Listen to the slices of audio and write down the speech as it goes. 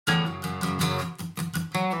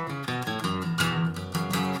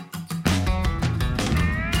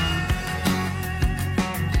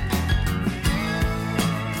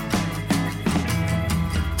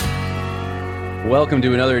Welcome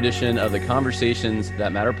to another edition of the Conversations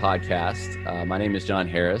That Matter podcast. My name is John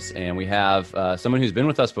Harris, and we have someone who's been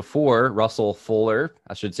with us before, Russell Fuller.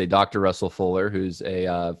 I should say Dr. Russell Fuller, who's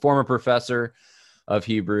a former professor of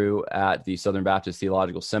Hebrew at the Southern Baptist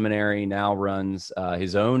Theological Seminary, now runs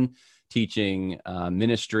his own teaching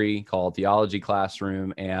ministry called Theology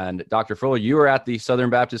Classroom. And Dr. Fuller, you were at the Southern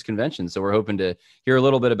Baptist Convention, so we're hoping to hear a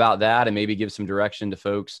little bit about that and maybe give some direction to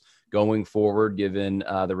folks going forward, given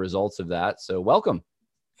the results of that. So welcome.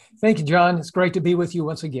 Thank you, John. It's great to be with you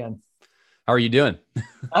once again. How are you doing?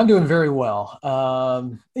 I'm doing very well.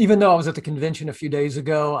 Even though I was at the convention a few days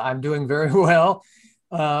ago, I'm doing very well.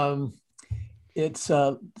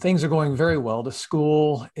 Things are going very well. The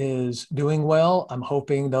school is doing well. I'm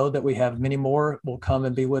hoping, though, that we have many more will come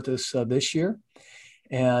and be with us this year.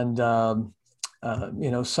 And, summer,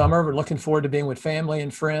 we're looking forward to being with family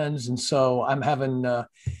and friends. And so I'm having...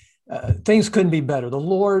 things couldn't be better. The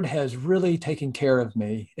Lord has really taken care of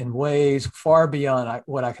me in ways far beyond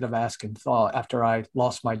what I could have asked and thought after I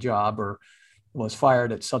lost my job or was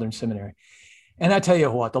fired at Southern Seminary. And I tell you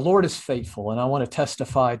what, the Lord is faithful. And I want to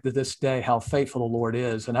testify to this day how faithful the Lord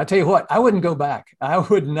is. And I tell you what, I wouldn't go back. I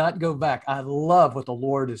would not go back. I love what the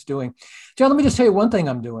Lord is doing. John, let me just tell you one thing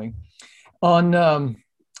I'm doing. On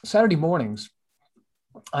Saturday mornings,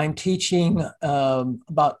 I'm teaching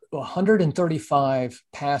about 135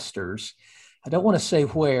 pastors. I don't want to say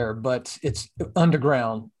where, but it's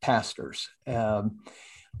underground pastors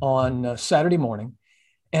on Saturday morning.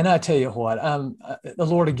 And I tell you what, the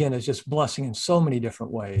Lord, again, is just blessing in so many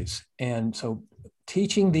different ways. And so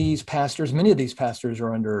teaching these pastors, many of these pastors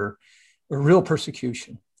are under real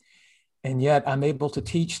persecution. And yet I'm able to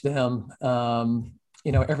teach them,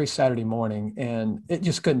 every Saturday morning. And it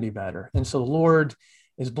just couldn't be better. And so the Lord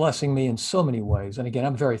is blessing me in so many ways. And again,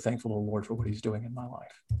 I'm very thankful to the Lord for what he's doing in my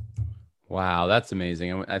life. Wow, that's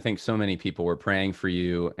amazing. I think so many people were praying for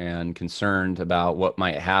you and concerned about what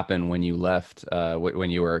might happen when you left,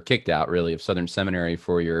 when you were kicked out, really, of Southern Seminary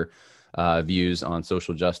for your views on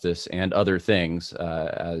social justice and other things,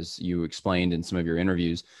 as you explained in some of your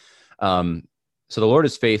interviews. So the Lord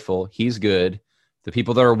is faithful. He's good. The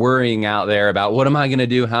people that are worrying out there about what am I going to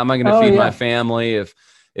do? How am I going to feed my family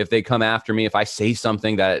if they come after me, if I say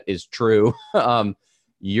something that is true?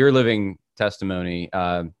 You're living testimony.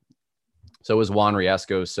 So is Juan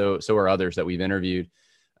Riesco. So are others that we've interviewed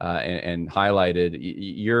and highlighted.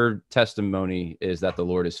 Your testimony is that the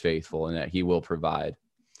Lord is faithful and that he will provide.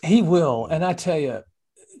 He will. And I tell you,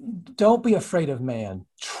 don't be afraid of man.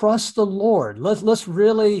 Trust the Lord. Let's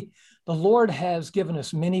really, the Lord has given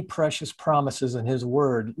us many precious promises in his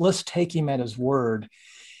word. Let's take him at his word.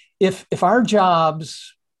 If our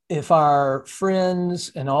jobs, if our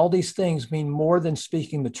friends and all these things mean more than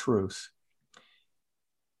speaking the truth,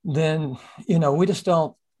 then,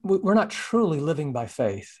 we're not truly living by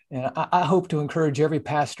faith. And I hope to encourage every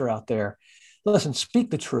pastor out there, listen, speak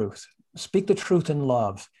the truth in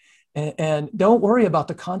love, and don't worry about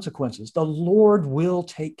the consequences. The Lord will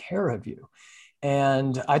take care of you.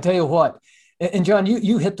 And I tell you what, and John,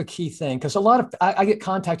 you hit the key thing, because I get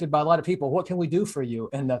contacted by a lot of people. What can we do for you?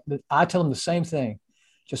 And I tell them the same thing.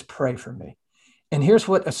 Just pray for me. And here's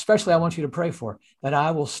what especially I want you to pray for, that I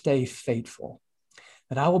will stay faithful,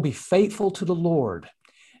 that I will be faithful to the Lord.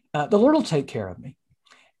 The Lord will take care of me.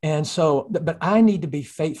 And so, but I need to be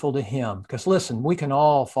faithful to him, because listen, we can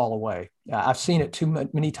all fall away. I've seen it too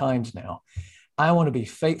many times now. I want to be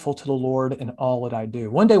faithful to the Lord in all that I do.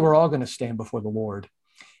 One day we're all going to stand before the Lord.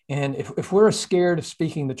 And if we're scared of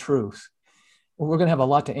speaking the truth, we're going to have a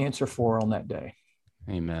lot to answer for on that day.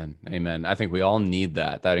 Amen. Amen. I think we all need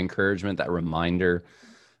that encouragement, that reminder.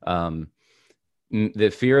 The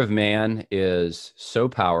fear of man is so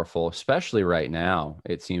powerful, especially right now.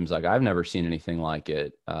 It seems like I've never seen anything like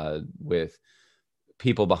it, with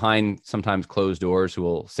people behind sometimes closed doors who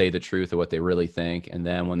will say the truth of what they really think. And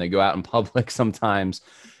then when they go out in public, sometimes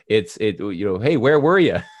hey, where were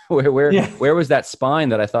you? Where was that spine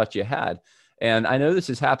that I thought you had? And I know this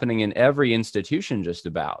is happening in every institution, just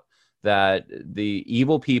about. That the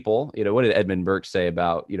evil people, what did Edmund Burke say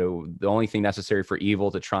about, the only thing necessary for evil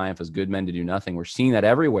to triumph is good men to do nothing. We're seeing that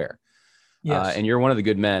everywhere. Yes. And you're one of the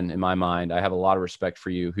good men in my mind. I have a lot of respect for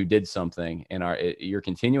you who did something, and you're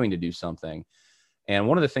continuing to do something. And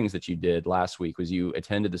one of the things that you did last week was you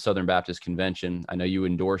attended the Southern Baptist Convention. I know you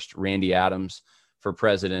endorsed Randy Adams for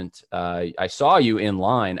president. I saw you in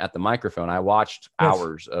line at the microphone. I watched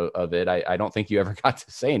hours of it. I don't think you ever got to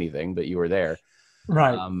say anything, but you were there.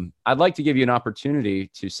 Right. I'd like to give you an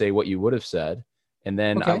opportunity to say what you would have said. And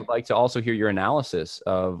then I would like to also hear your analysis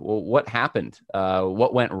of what happened,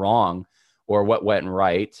 what went wrong, or what went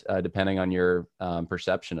right, depending on your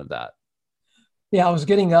perception of that. Yeah, I was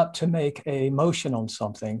getting up to make a motion on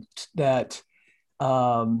something that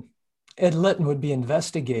um, Ed Litton would be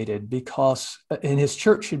investigated because, and his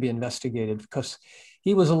church should be investigated because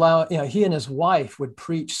he was allowed, he and his wife would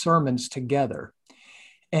preach sermons together.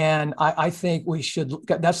 And I think we should,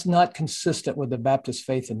 that's not consistent with the Baptist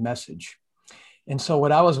faith and message. And so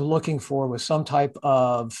what I was looking for was some type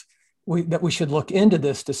of, that we should look into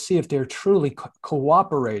this to see if they're truly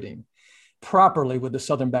cooperating properly with the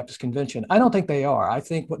Southern Baptist Convention. I don't think they are. I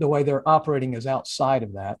think the way they're operating is outside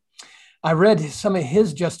of that. I read some of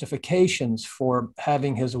his justifications for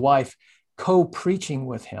having his wife co-preaching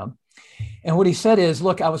with him. And what he said is,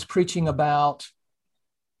 look, I was preaching about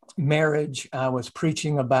marriage. I was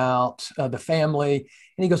preaching about the family.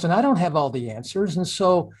 And he goes, and I don't have all the answers. And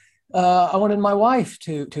so I wanted my wife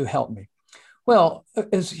to help me. Well,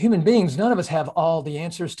 as human beings, none of us have all the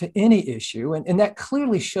answers to any issue. And that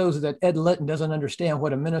clearly shows that Ed Litton doesn't understand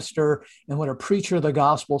what a minister and what a preacher of the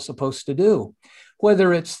gospel is supposed to do.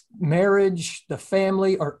 Whether it's marriage, the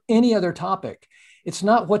family, or any other topic, it's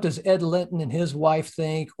not what does Ed Litton and his wife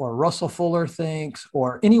think, or Russell Fuller thinks,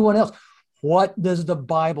 or anyone else. What does the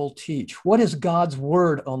Bible teach? What is God's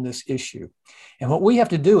word on this issue? And what we have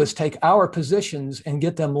to do is take our positions and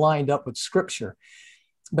get them lined up with Scripture.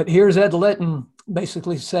 But here's Ed Litton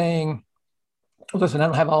basically saying, listen, I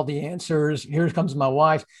don't have all the answers. Here comes my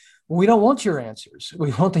wife. We don't want your answers.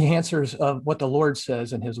 We want the answers of what the Lord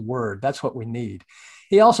says in his word. That's what we need.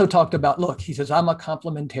 He also talked about, look, he says, I'm a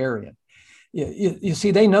complementarian. You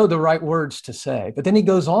see, they know the right words to say. But then he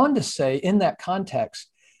goes on to say in that context,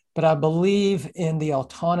 but I believe in the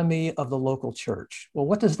autonomy of the local church. Well,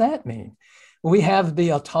 what does that mean? We have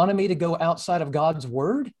the autonomy to go outside of God's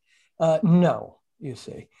word? No. You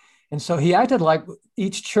see. And so he acted like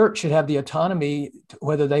each church should have the autonomy,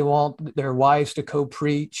 whether they want their wives to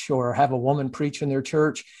co-preach or have a woman preach in their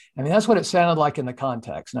church. I mean, that's what it sounded like in the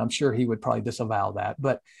context. And I'm sure he would probably disavow that.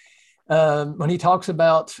 But when he talks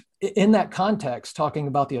about, in that context, talking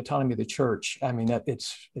about the autonomy of the church, I mean,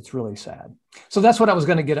 it's really sad. So that's what I was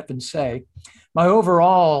going to get up and say. My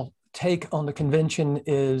overall take on the convention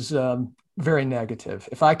is very negative.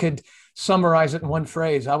 If I could summarize it in one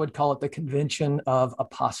phrase, I would call it the convention of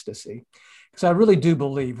apostasy. Because I really do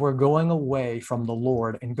believe we're going away from the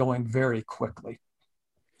Lord and going very quickly.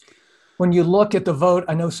 When you look at the vote,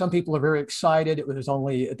 I know some people are very excited. It was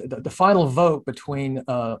only the final vote between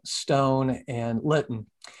Stone and Litton.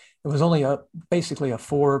 It was only basically a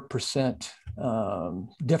 4%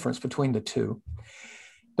 difference between the two.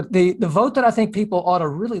 But the vote that I think people ought to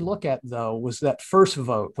really look at, though, was that first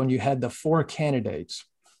vote when you had the four candidates.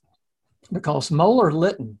 Because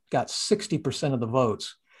Moeller-Litton got 60% of the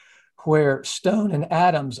votes, where Stone and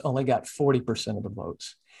Adams only got 40% of the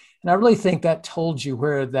votes. And I really think that told you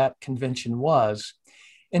where that convention was.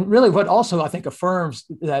 And really what also I think affirms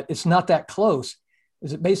that it's not that close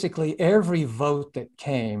is that basically every vote that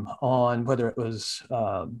came on, whether it was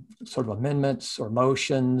sort of amendments or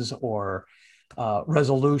motions or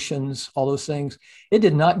resolutions, all those things, it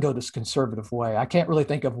did not go this conservative way. I can't really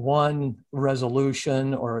think of one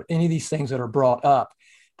resolution or any of these things that are brought up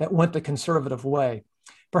that went the conservative way.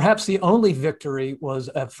 Perhaps the only victory was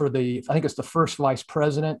for I think it's the first vice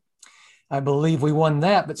president. I believe we won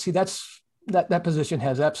that, but see, that position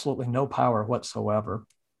has absolutely no power whatsoever.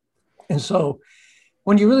 And so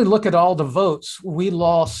when you really look at all the votes, we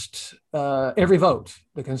lost every vote.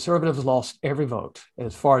 The conservatives lost every vote,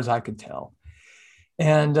 as far as I could tell.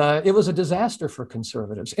 And it was a disaster for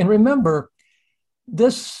conservatives. And remember,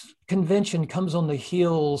 this convention comes on the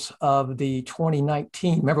heels of the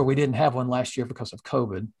 2019. Remember, we didn't have one last year because of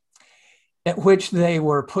COVID, at which they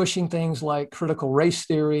were pushing things like critical race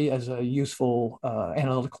theory as a useful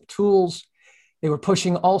analytical tools. They were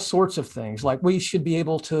pushing all sorts of things, like we should be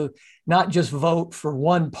able to not just vote for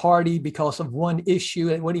one party because of one issue.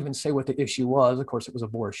 They wouldn't even say what the issue was. Of course, it was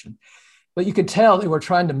abortion. But you could tell they were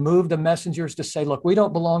trying to move the messengers to say, look, we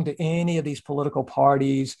don't belong to any of these political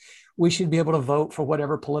parties. We should be able to vote for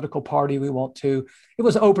whatever political party we want to. It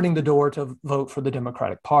was opening the door to vote for the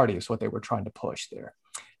Democratic Party is what they were trying to push there.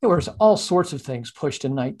 There was all sorts of things pushed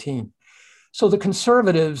in 19. So the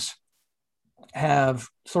conservatives have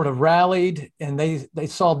sort of rallied, and they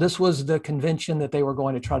saw this was the convention that they were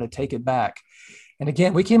going to try to take it back. And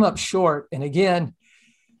again, we came up short. And again,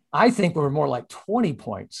 I think we were more like 20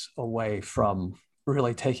 points away from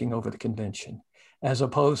really taking over the convention, as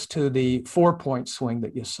opposed to the 4-point swing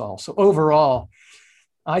that you saw. So overall,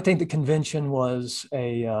 I think the convention was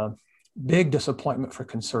a big disappointment for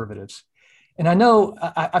conservatives. And I know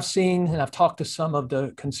I've seen and I've talked to some of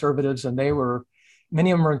the conservatives, and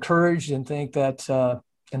many of them are encouraged and think that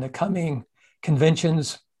in the coming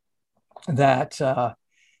conventions, that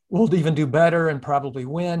we'll even do better and probably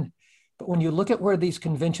win. But when you look at where these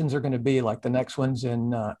conventions are going to be, like the next one's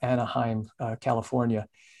in Anaheim, California,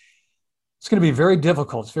 it's going to be very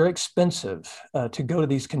difficult. It's very expensive to go to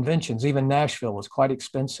these conventions. Even Nashville was quite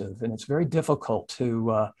expensive, and it's very difficult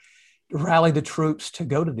to rally the troops to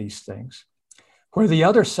go to these things. Where the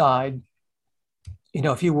other side,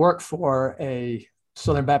 if you work for a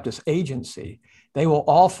Southern Baptist agency, they will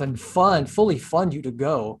often fully fund you to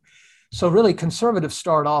go. So really, conservatives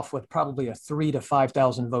start off with probably a 3,000 to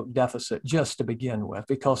 5,000 vote deficit just to begin with,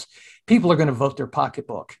 because people are going to vote their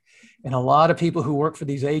pocketbook. And a lot of people who work for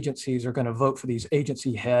these agencies are going to vote for these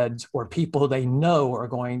agency heads or people they know are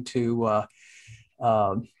going to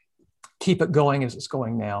keep it going as it's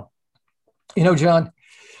going now. John,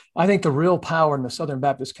 I think the real power in the Southern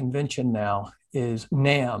Baptist Convention now is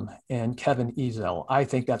NAM and Kevin Ezell. I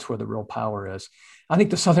think that's where the real power is. I think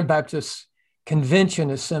the Southern Baptist Convention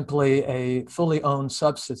is simply a fully owned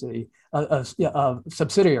subsidiary of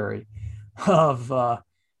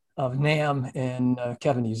NAM and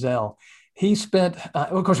Kevin Ezell. He spent,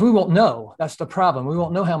 of course, we won't know. That's the problem. We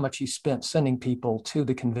won't know how much he spent sending people to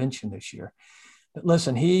the convention this year. But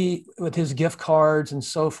listen, he, with his gift cards and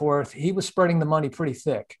so forth, he was spreading the money pretty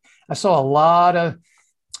thick. I saw a lot of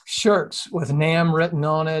shirts with NAM written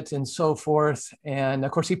on it and so forth. And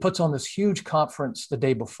of course, he puts on this huge conference the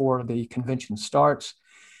day before the convention starts.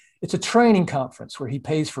 It's a training conference where he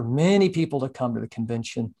pays for many people to come to the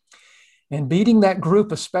convention. And beating that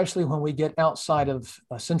group, especially when we get outside of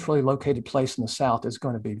a centrally located place in the South, is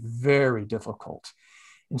going to be very difficult.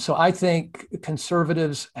 And so I think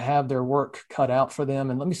conservatives have their work cut out for them.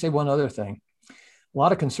 And let me say one other thing. A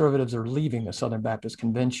lot of conservatives are leaving the Southern Baptist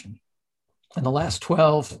Convention. In the last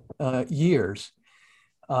 12 years,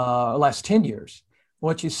 last 10 years,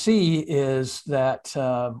 what you see is that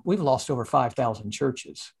we've lost over 5,000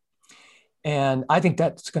 churches. And I think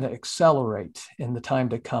that's going to accelerate in the time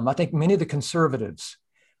to come. I think many of the conservatives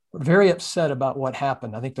were very upset about what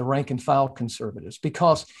happened. I think the rank and file conservatives,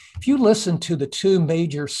 because if you listen to the two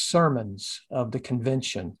major sermons of the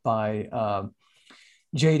convention by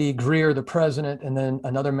J.D. Greear, the president, and then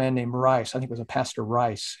another man named Rice, I think it was a Pastor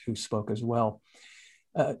Rice who spoke as well.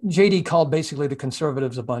 J.D. called basically the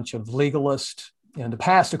conservatives a bunch of legalists. In the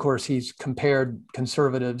past, of course, he's compared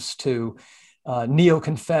conservatives to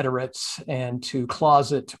neo-Confederates and to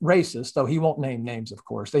closet racists, though he won't name names, of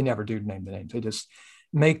course. They never do name the names. They just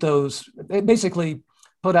make those, they basically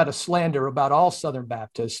put out a slander about all Southern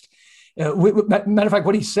Baptists. Matter of fact,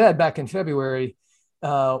 what he said back in February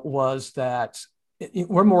was that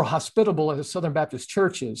we're more hospitable as Southern Baptist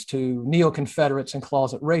churches to neo-Confederates and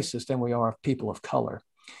closet racists than we are people of color.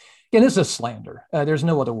 Again, this is a slander. There's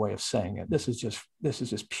no other way of saying it. This is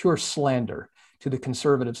just pure slander to the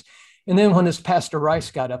conservatives. And then when this Pastor Rice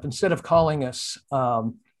got up, instead of calling us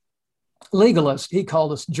legalists, he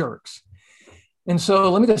called us jerks. And so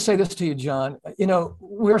let me just say this to you, John.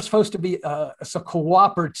 We're supposed to be a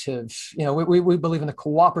cooperative. We believe in the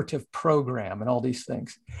cooperative program and all these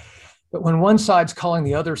things. But when one side's calling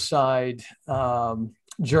the other side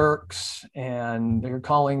jerks, and they're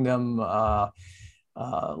calling them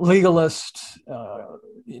legalists,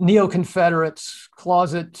 neo-Confederates,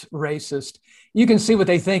 closet racist, you can see what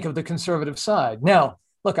they think of the conservative side. Now,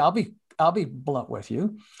 look, I'll be blunt with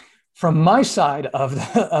you. From my side of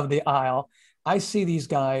the aisle, I see these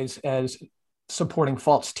guys as supporting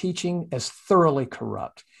false teaching, as thoroughly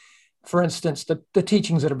corrupt. For instance, the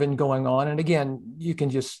teachings that have been going on, and again,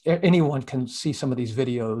 anyone can see some of these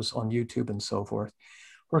videos on YouTube and so forth,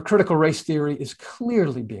 where critical race theory is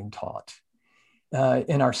clearly being taught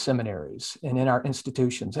in our seminaries and in our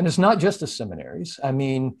institutions. And it's not just the seminaries. I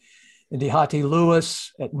mean, Dhati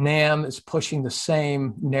Lewis at NAM is pushing the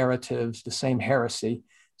same narratives, the same heresy.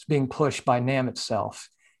 It's being pushed by NAM itself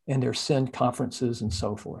in their SYND conferences and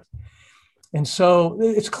so forth. And so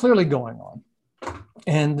it's clearly going on.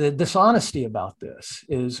 And the dishonesty about this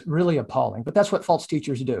is really appalling. But that's what false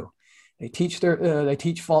teachers do. They teach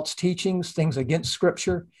false teachings, things against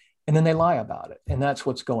Scripture, and then they lie about it. And that's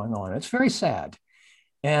what's going on. It's very sad.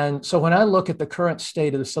 And so when I look at the current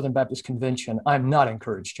state of the Southern Baptist Convention, I'm not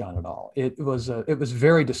encouraged, John, at all. It was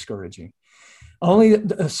very discouraging. Only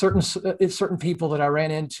certain people that I ran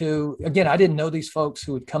into, again, I didn't know these folks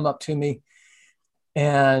who would come up to me,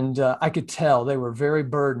 and I could tell they were very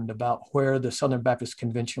burdened about where the Southern Baptist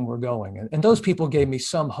Convention were going. And those people gave me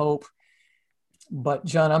some hope. But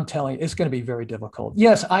John, I'm telling you, it's going to be very difficult.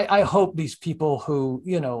 Yes, I hope these people who,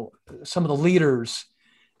 some of the leaders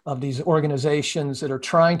of these organizations that are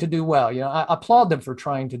trying to do well, I applaud them for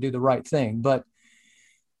trying to do the right thing. But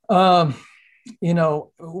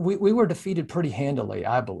we were defeated pretty handily,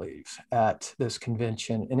 I believe, at this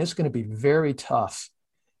convention, and it's going to be very tough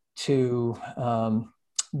to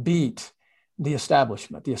beat the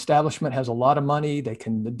establishment. The establishment has a lot of money. They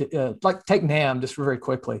can, like, take NAM just very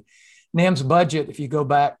quickly. NAM's budget, if you go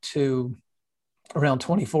back to around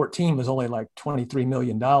 2014, was only like $23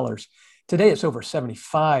 million. Today, it's over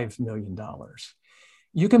 $75 million.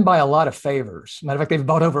 You can buy a lot of favors. Matter of fact, they've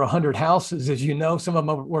bought over 100 houses, as you know. Some of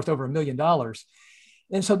them are worth over $1 million.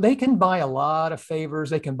 And so they can buy a lot of favors.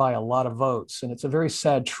 They can buy a lot of votes. And it's a very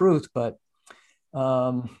sad truth, but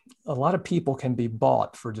a lot of people can be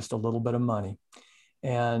bought for just a little bit of money.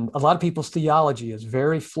 And a lot of people's theology is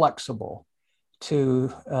very flexible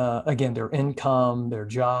to, again, their income, their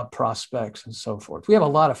job prospects, and so forth. We have a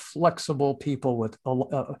lot of flexible people with,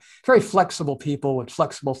 very flexible people with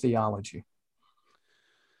flexible theology.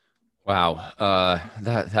 Wow.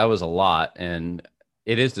 That was a lot. And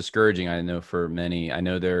it is discouraging, I know, for many. I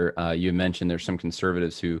know you mentioned there's some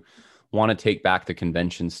conservatives who want to take back the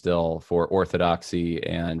convention still for orthodoxy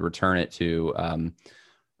and return it to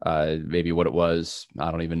maybe what it was. I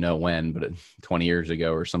don't even know when, but 20 years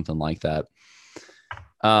ago or something like that.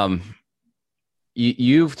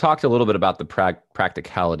 You've talked a little bit about the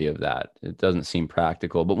practicality of that. It doesn't seem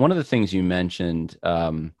practical, but one of the things you mentioned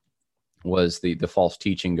was the false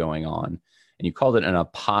teaching going on, and you called it an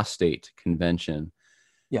apostate convention.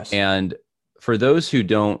 Yes. And for those who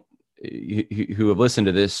who have listened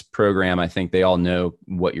to this program, I think they all know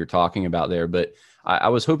what you're talking about there. But I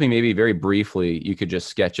was hoping maybe very briefly you could just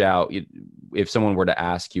sketch out, if someone were to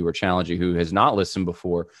ask you or challenge you who has not listened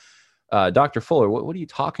before, Dr. Fuller, what are you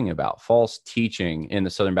talking about? False teaching in the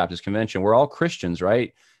Southern Baptist Convention. We're all Christians,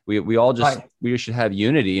 right? We all just, right. We should have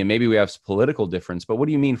unity, and maybe we have some political difference, but what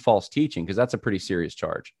do you mean false teaching? Because that's a pretty serious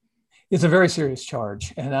charge. It's a very serious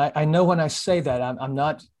charge. And I know when I say that,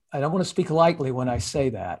 I don't want to speak lightly when I say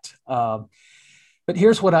that. But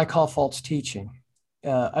here's what I call false teaching.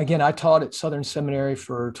 Again, I taught at Southern Seminary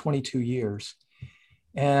for 22 years.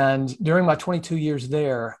 And during my 22 years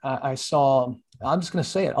there, I saw, I'm just going to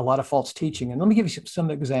say it, a lot of false teaching. And let me give you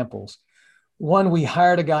some examples. One, we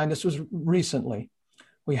hired a guy, and this was recently,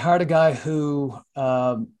 we hired a guy who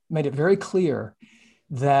made it very clear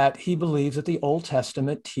that he believes that the Old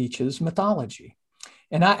Testament teaches mythology.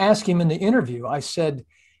 And I asked him in the interview, I said,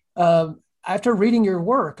 after reading your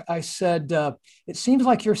work, I said, it seems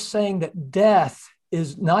like you're saying that death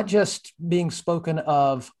is not just being spoken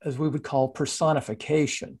of as we would call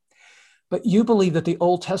personification, but you believe that the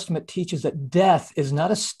Old Testament teaches that death is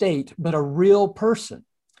not a state, but a real person.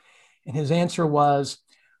 And his answer was,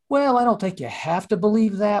 well, I don't think you have to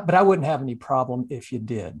believe that, but I wouldn't have any problem if you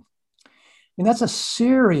did. And that's a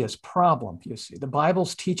serious problem, you see. The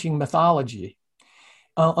Bible's teaching mythology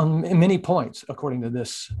on many points, according to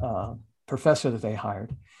this professor that they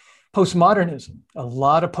hired. Postmodernism, a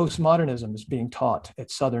lot of postmodernism is being taught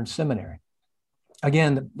at Southern Seminary.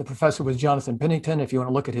 Again, the professor was Jonathan Pennington. If you want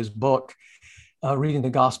to look at his book, Reading the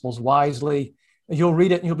Gospels Wisely, you'll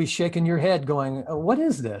read it and you'll be shaking your head going, what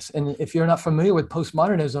is this? And if you're not familiar with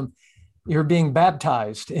postmodernism, you're being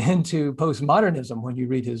baptized into postmodernism when you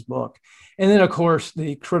read his book. And then, of course,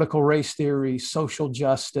 the critical race theory, social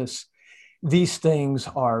justice, these things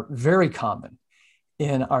are very common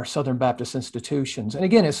in our Southern Baptist institutions. And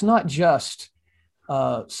again, it's not just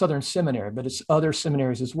Southern Seminary, but it's other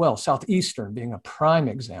seminaries as well, Southeastern being a prime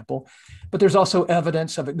example. But there's also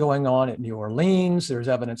evidence of it going on at New Orleans. There's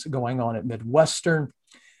evidence going on at Midwestern.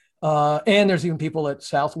 And there's even people at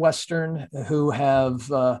Southwestern who have,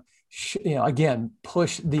 again,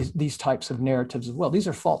 pushed these types of narratives as well. These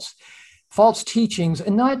are false teachings,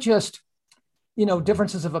 and not just,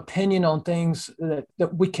 differences of opinion on things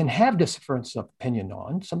that we can have differences of opinion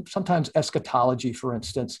on. Sometimes eschatology, for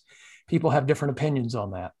instance, people have different opinions on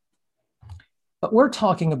that. But we're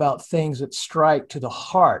talking about things that strike to the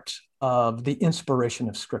heart of the inspiration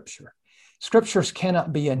of Scripture. Scriptures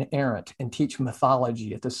cannot be inerrant and teach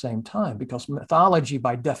mythology at the same time, because mythology,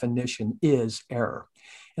 by definition, is error.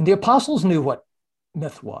 And the apostles knew what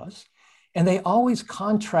myth was, and they always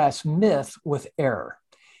contrast myth with error.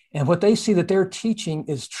 And what they see that they're teaching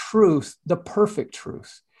is truth, the perfect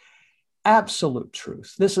truth, absolute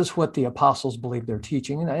truth. This is what the apostles believe they're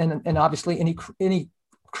teaching. And obviously any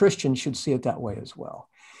Christian should see it that way as well.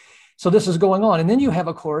 So this is going on. And then you have,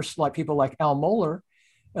 of course, like people like Al Mohler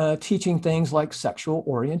teaching things like sexual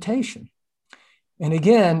orientation. And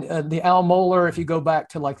again, the Al Mohler, if you go back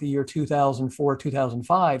to like the year 2004,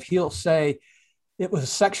 2005, he'll say it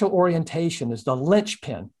was sexual orientation is the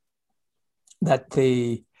linchpin, that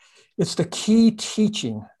it's the key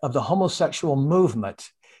teaching of the homosexual movement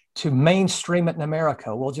to mainstream it in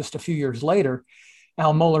America. Well, just a few years later,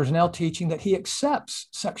 Al Mohler is now teaching that he accepts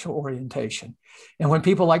sexual orientation. And when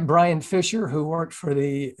people like Brian Fisher, who worked for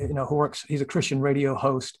he's a Christian radio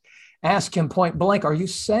host, ask him point blank, are you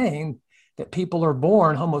saying that people are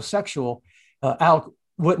born homosexual? Al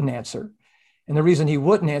wouldn't answer. And the reason he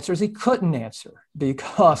wouldn't answer is he couldn't answer,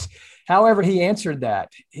 because however he answered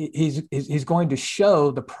that, he's going to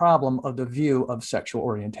show the problem of the view of sexual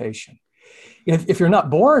orientation. If you're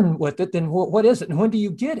not born with it, then what is it? And when do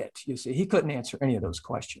you get it? You see, he couldn't answer any of those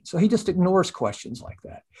questions. So he just ignores questions like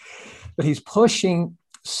that. But he's pushing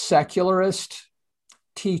secularist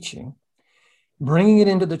teaching, bringing it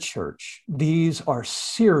into the church. These are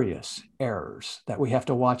serious errors that we have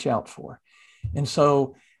to watch out for. And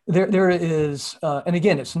so there is, and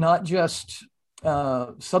again, it's not just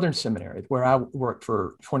Southern Seminary, where I worked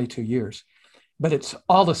for 22 years. But it's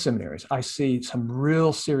all the seminaries. I see some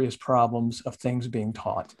real serious problems of things being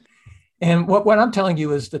taught. And what I'm telling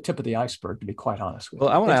you is the tip of the iceberg, to be quite honest with you.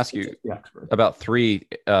 Well, I want to ask you about three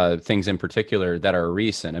things in particular that are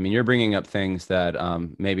recent. I mean, you're bringing up things that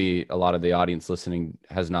maybe a lot of the audience listening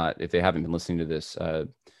has not, if they haven't been listening to this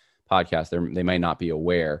podcast, they may not be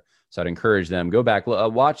aware. So I'd encourage them, go back,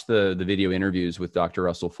 watch the video interviews with Dr.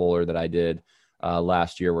 Russell Fuller that I did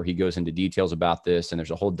last year, where he goes into details about this. And there's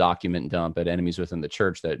a whole document dump at Enemies Within the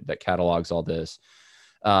Church that catalogs all this.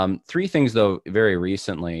 Three things, though, very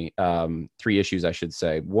recently, three issues, I should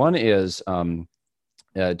say. One is, two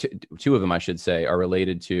of them, I should say, are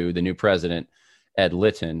related to the new president, Ed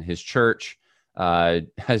Litton. His church,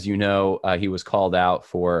 as you know, he was called out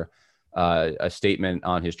for a statement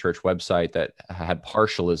on his church website that had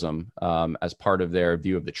partialism as part of their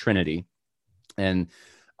view of the Trinity. And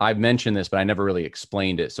I've mentioned this, but I never really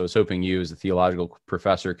explained it. So I was hoping you, as a theological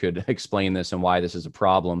professor, could explain this and why this is a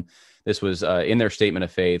problem. This was in their statement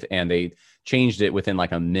of faith, and they changed it within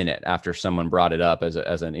like a minute after someone brought it up as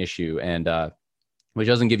an issue, and which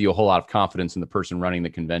doesn't give you a whole lot of confidence in the person running the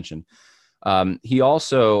convention. He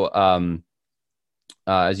also,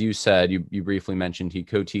 as you said, you briefly mentioned, he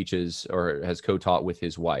co-teaches or has co-taught with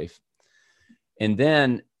his wife. And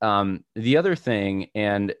then the other thing,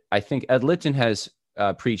 and I think Ed Litton has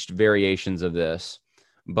preached variations of this,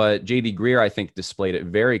 but J.D. Greear, I think, displayed it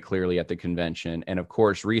very clearly at the convention. And of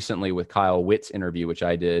course, recently with Kyle Witt's interview, which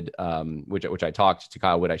I did, which I talked to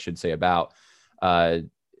Kyle Witt, I should say, about, Kyle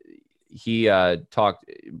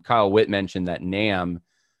Witt mentioned that NAM,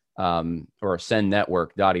 or Ascend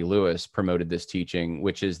Network, Dottie Lewis, promoted this teaching,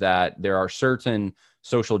 which is that there are certain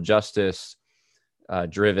social justice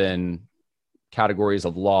driven categories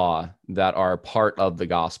of law that are part of the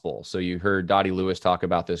gospel. So you heard Dottie Lewis talk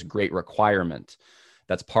about this great requirement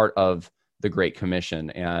that's part of the Great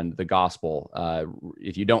Commission and the gospel.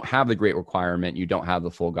 If you don't have the great requirement, you don't have the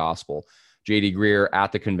full gospel. J.D. Greear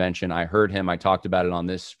at the convention, I heard him, I talked about it on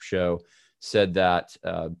this show, said that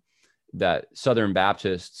that Southern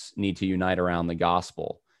Baptists need to unite around the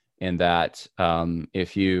gospel. And that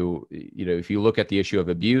if you look at the issue of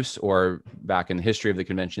abuse, or back in the history of the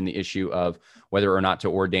convention, the issue of whether or not to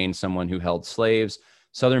ordain someone who held slaves,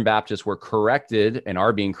 Southern Baptists were corrected and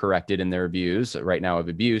are being corrected in their views right now of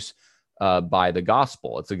abuse by the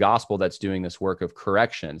gospel. It's the gospel that's doing this work of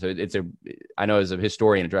correction. So I know as a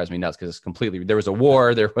historian, it drives me nuts because it's completely, there was a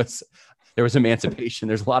war, there was emancipation,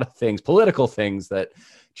 there's a lot of things, political things that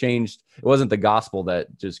changed. It wasn't the gospel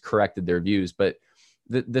that just corrected their views, but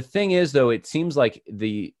the thing is, though, it seems like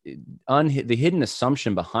the hidden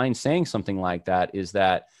assumption behind saying something like that is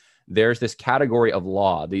that there's this category of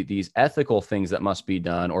law, these ethical things that must be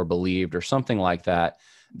done or believed or something like that,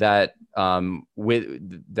 that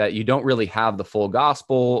you don't really have the full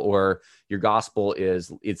gospel, or your gospel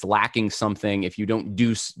it's lacking something if you don't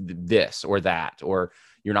do this or that, or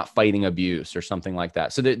you're not fighting abuse or something like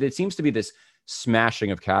that. So there seems to be this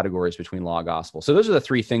smashing of categories between law and gospel. So those are the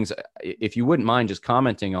three things, if you wouldn't mind just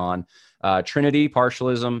commenting on Trinity,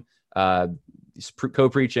 partialism,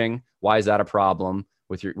 co-preaching. Why is that a problem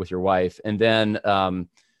with your wife? And then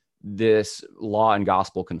this law and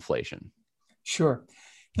gospel conflation. Sure.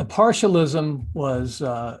 The partialism was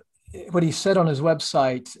what he said on his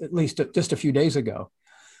website, at least just a few days ago,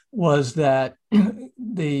 was that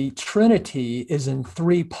the Trinity is in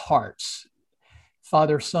three parts: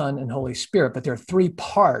 Father, Son, and Holy Spirit. But there are three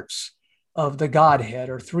parts of the Godhead,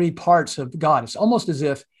 or three parts of God. It's almost as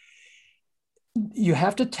if you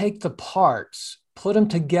have to take the parts, put them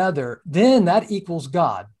together, then that equals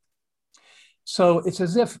God. So it's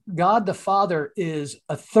as if God the Father is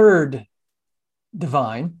a third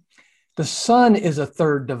divine, the Son is a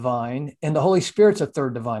third divine, and the Holy Spirit's a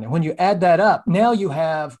third divine. And when you add that up, now you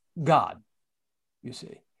have God, you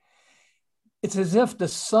see. it's as if the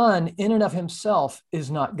Son in and of himself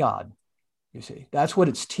is not God. You see, that's what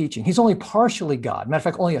it's teaching. He's only partially God. Matter of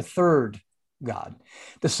fact, only a third God.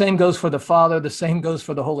 The same goes for the Father. The same goes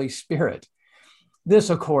for the Holy Spirit. This,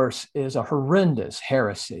 of course, is a horrendous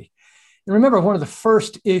heresy. And remember, one of the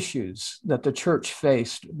first issues that the church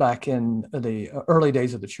faced back in the early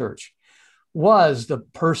days of the church was the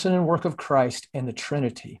person and work of Christ and the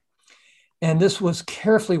Trinity. And this was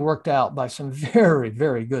carefully worked out by some very,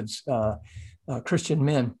 very good Christian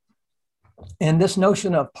men. And this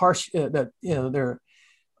notion of the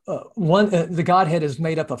Godhead is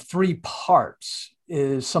made up of three parts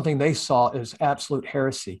is something they saw as absolute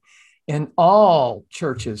heresy. And all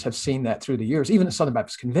churches have seen that through the years, even the Southern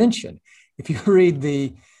Baptist Convention. If you read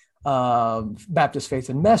the Baptist Faith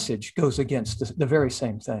and Message, goes against the very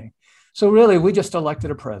same thing. So really, we just elected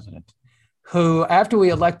a president who, after we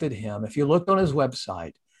elected him, if you looked on his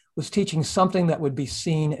website, was teaching something that would be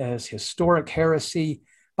seen as historic heresy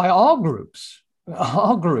by all groups,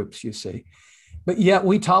 you see. But yet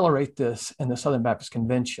we tolerate this in the Southern Baptist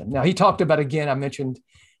Convention. Now, he talked about, again, I mentioned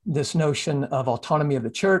this notion of autonomy of the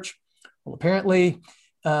church. Well, apparently,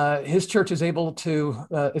 his church is able to,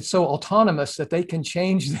 it's so autonomous that they can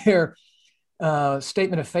change their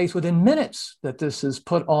statement of faith within minutes, that this is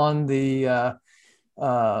put on that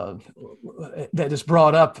is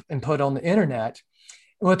brought up and put on the internet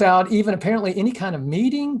without even apparently any kind of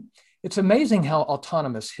meeting. It's amazing how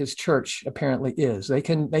autonomous his church apparently is. They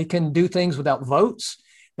can do things without votes.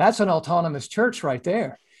 That's an autonomous church right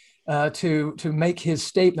there, to make his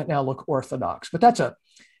statement now look orthodox. But that's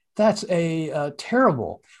a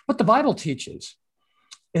terrible. What the Bible teaches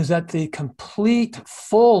is that the complete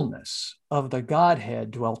fullness of the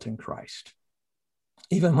Godhead dwelt in Christ,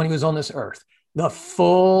 even when he was on this earth. The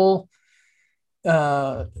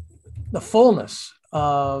fullness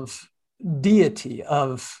of deity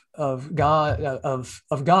of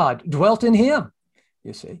God dwelt in him,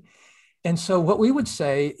 you see. And so what we would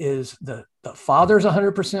say is the Father is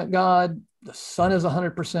 100% God, the Son is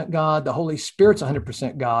 100% God, the Holy Spirit's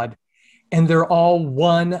 100% God, and they're all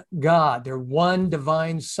one God. They're one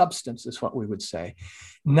divine substance is what we would say.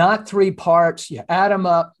 Not three parts. You add them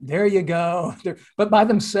up, there you go. But by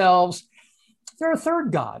themselves, they're a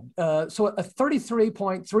third God. So a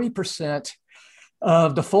 33.3%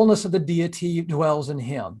 of the fullness of the deity dwells in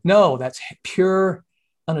him. No, that's pure,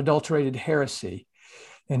 unadulterated heresy.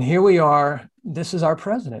 And here we are. This is our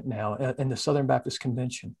president now in the Southern Baptist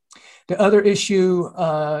Convention. The other issue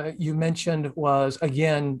you mentioned was,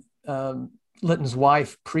 again, Litton's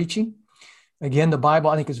wife preaching. Again, the Bible,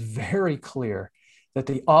 I think, is very clear that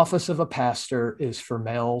the office of a pastor is for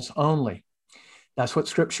males only. That's what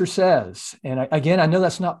Scripture says. And again, I know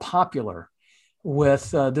that's not popular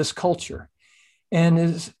with this culture. And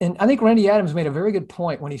I think Randy Adams made a very good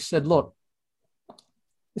point when he said, look,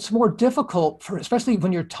 it's more difficult especially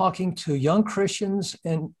when you're talking to young Christians,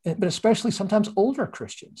 but especially sometimes older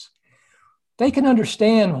Christians. They can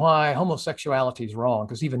understand why homosexuality is wrong,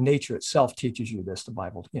 because even nature itself teaches you this, the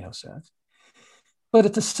Bible, says. But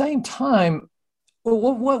at the same time,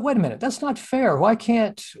 wait a minute, that's not fair. Why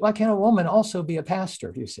can't a woman also be a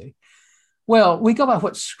pastor, you see? Well, we go by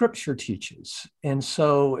what Scripture teaches. And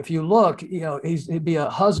so if you look, he'd be a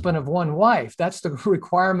husband of one wife. That's the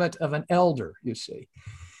requirement of an elder, you see.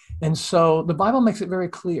 And so the Bible makes it very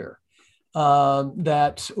clear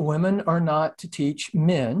that women are not to teach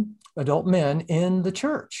adult men in the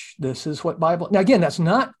church. This is what Bible. Now, again, that's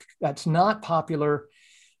not popular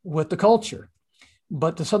with the culture,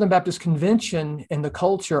 but the Southern Baptist Convention and the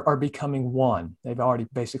culture are becoming one. They've already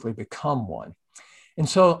basically become one. And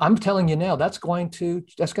so I'm telling you now, that's going to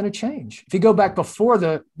change. If you go back before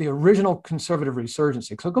the original conservative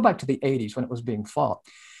resurgency, so go back to the 80s when it was being fought,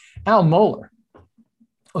 Al Mohler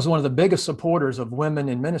was one of the biggest supporters of women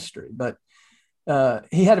in ministry, but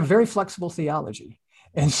he had a very flexible theology.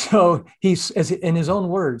 And so in his own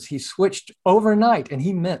words, he switched overnight, and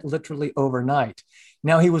he meant literally overnight.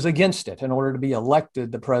 Now he was against it in order to be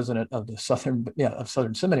elected the president of the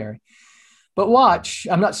Southern Seminary. But watch,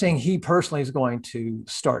 I'm not saying he personally is going to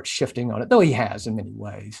start shifting on it, though he has in many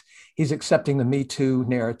ways. He's accepting the Me Too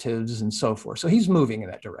narratives and so forth. So he's moving in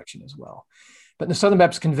that direction as well. But in the Southern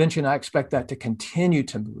Baptist Convention, I expect that to continue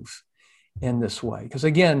to move in this way. Because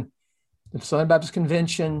again, the Southern Baptist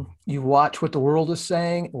Convention, you watch what the world is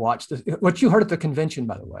saying, what you heard at the convention,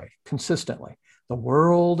 by the way, consistently. The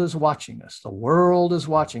world is watching us. The world is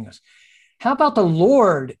watching us. How about the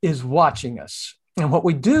Lord is watching us? And what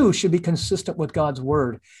we do should be consistent with God's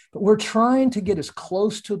word. But we're trying to get as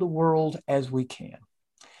close to the world as we can.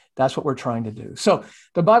 That's what we're trying to do. So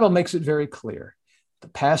the Bible makes it very clear. The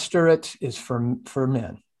pastorate is for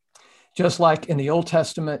men. Just like in the Old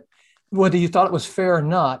Testament, whether you thought it was fair or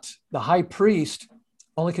not, the high priest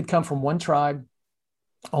only could come from one tribe,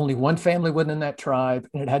 only one family within that tribe,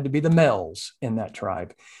 and it had to be the males in that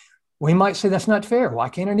tribe. We might say that's not fair. Why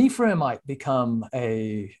can't an Ephraimite become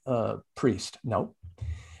a priest? No.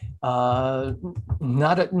 It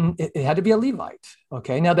had to be a Levite.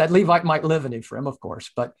 Okay. Now that Levite might live in Ephraim, of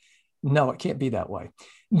course, but no, it can't be that way.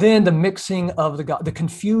 Then the mixing of the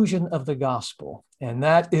confusion of the gospel. And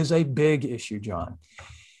that is a big issue, John.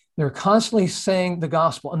 They're constantly saying the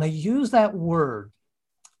gospel, and they use that word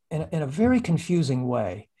in a very confusing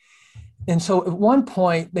way. And so at one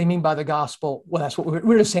point, they mean by the gospel, well, that's what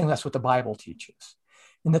we're just saying, that's what the Bible teaches.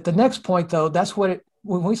 And at the next point, though, that's what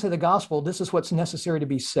when we say the gospel, this is what's necessary to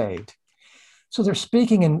be saved. So they're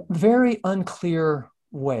speaking in very unclear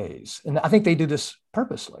ways. And I think they do this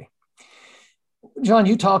purposely. John,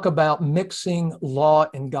 you talk about mixing law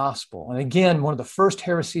and gospel. And again, one of the first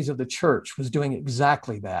heresies of the church was doing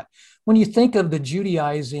exactly that. When you think of the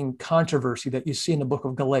Judaizing controversy that you see in the book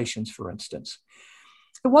of Galatians, for instance,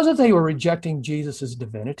 it wasn't they were rejecting Jesus'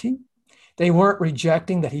 divinity. They weren't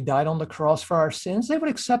rejecting that he died on the cross for our sins. They would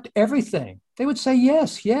accept everything. They would say,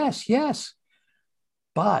 yes, yes, yes.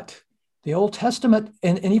 But the Old Testament,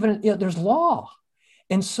 and even there's law.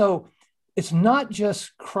 And so it's not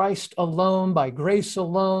just Christ alone, by grace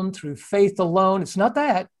alone, through faith alone. It's not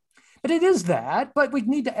that, but it is that. But we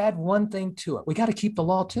need to add one thing to it. We got to keep the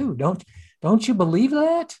law too. Don't you believe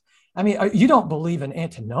that? I mean, you don't believe in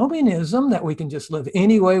antinomianism, that we can just live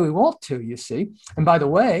any way we want to, you see. And by the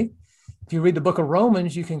way, if you read the book of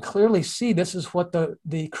Romans, you can clearly see this is what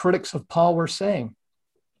the critics of Paul were saying.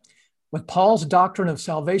 With Paul's doctrine of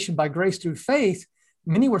salvation by grace through faith,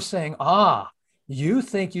 many were saying, you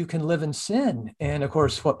think you can live in sin. And of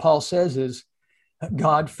course, what Paul says is,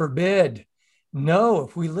 God forbid. No,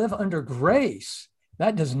 if we live under grace,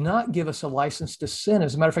 that does not give us a license to sin.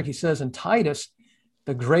 As a matter of fact, he says in Titus,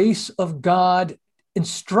 the grace of God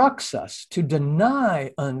instructs us to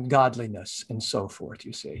deny ungodliness and so forth,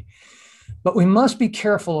 you see. But we must be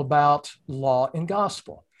careful about law and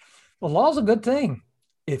gospel. The law is a good thing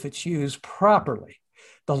if it's used properly.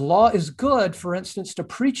 The law is good, for instance, to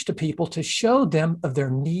preach to people, to show them of their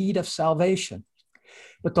need of salvation.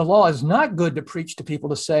 But the law is not good to preach to people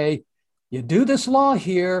to say, you do this law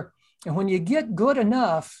here, and when you get good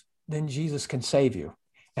enough, then Jesus can save you.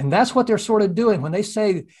 And that's what they're sort of doing when they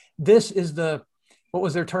say this is what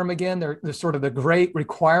was their term again? They're sort of the great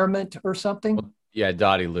requirement or something. Well, yeah,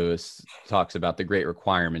 Dottie Lewis talks about the great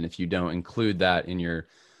requirement. If you don't include that in your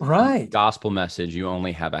gospel message, you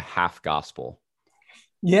only have a half gospel.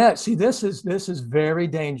 Yeah, see, this is very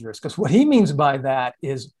dangerous, because what he means by that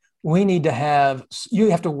is you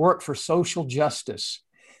have to work for social justice.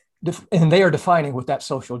 And they are defining what that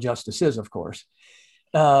social justice is, of course.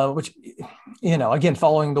 Which, again,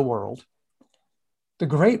 following the world. The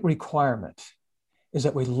great requirement is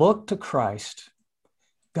that we look to Christ,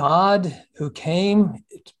 God who came,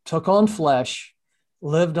 took on flesh,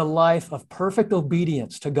 lived a life of perfect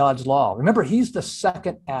obedience to God's law. Remember, he's the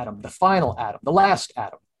second Adam, the final Adam, the last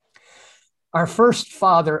Adam. Our first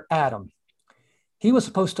father, Adam, he was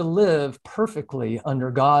supposed to live perfectly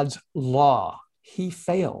under God's law. He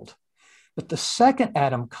failed. But the second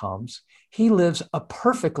Adam comes. He lives a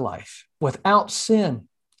perfect life without sin.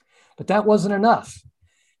 But that wasn't enough,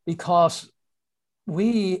 because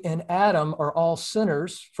we in Adam are all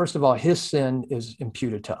sinners. First of all, his sin is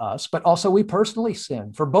imputed to us, but also we personally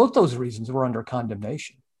sin. For both those reasons, we're under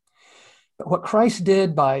condemnation. But what Christ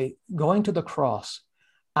did by going to the cross,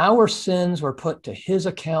 our sins were put to his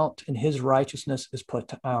account and his righteousness is put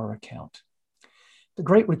to our account. The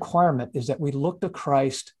great requirement is that we look to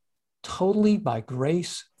Christ totally by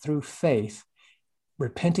grace through faith,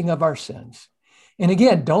 repenting of our sins. And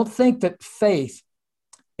again, don't think that faith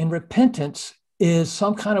and repentance is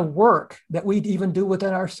some kind of work that we'd even do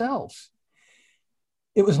within ourselves.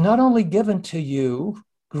 It was not only given to you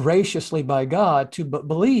graciously by God to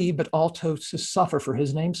believe, but also to suffer for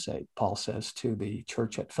his name's sake, Paul says to the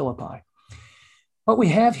church at Philippi. What we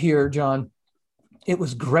have here, John, it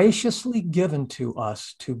was graciously given to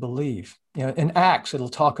us to believe. In Acts, it'll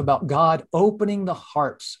talk about God opening the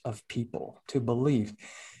hearts of people to believe.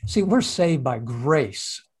 See, we're saved by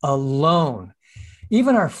grace alone.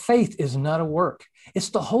 Even our faith is not a work. It's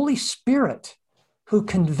the Holy Spirit who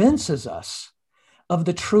convinces us of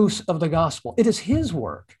the truths of the gospel. It is his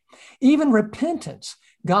work. Even repentance,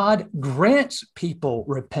 God grants people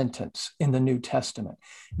repentance in the New Testament.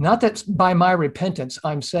 Not that by my repentance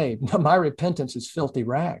I'm saved. No, my repentance is filthy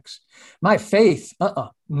rags. My faith,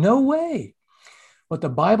 no way. What the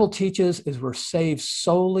Bible teaches is we're saved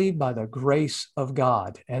solely by the grace of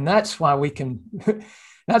God. And that's why we can,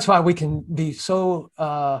 that's why we can be so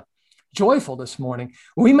joyful this morning.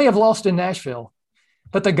 We may have lost in Nashville,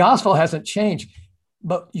 but the gospel hasn't changed.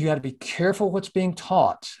 But you got to be careful what's being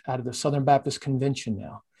taught out of the Southern Baptist Convention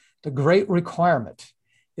now. The great requirement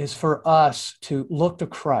is for us to look to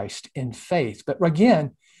Christ in faith. But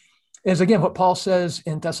again, what Paul says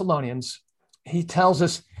in Thessalonians. He tells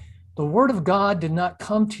us the word of God did not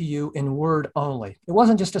come to you in word only. It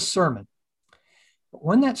wasn't just a sermon. But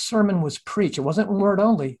when that sermon was preached, it wasn't in word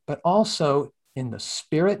only, but also in the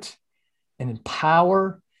spirit and in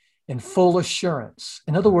power and full assurance.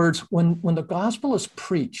 In other words, when the gospel is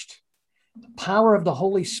preached, the power of the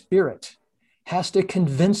Holy Spirit has to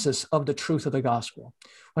convince us of the truth of the gospel.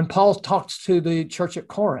 When Paul talks to the church at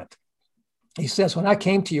Corinth, he says, when I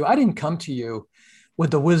came to you, I didn't come to you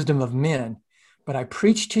with the wisdom of men, but I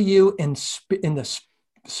preached to you in the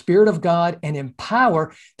Spirit of God and in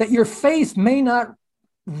power, that your faith may not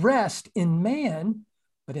rest in man,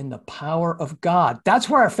 but in the power of God. That's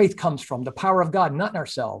where our faith comes from, the power of God, not in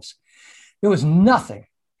ourselves. There was nothing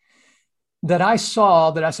that I saw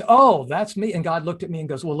that I said, oh, that's me. And God looked at me and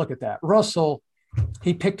goes, well, look at that. Russell,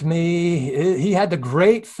 he picked me. He had the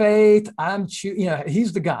great faith.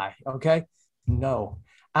 He's the guy, okay? No,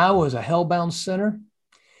 I was a hell-bound sinner.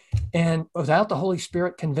 And without the Holy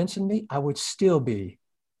Spirit convincing me, I would still be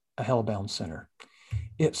a hell-bound sinner.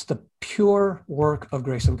 It's the pure work of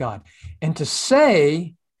grace of God. And to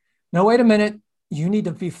say, no, wait a minute, you need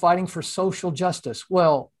to be fighting for social justice.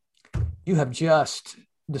 Well, you have just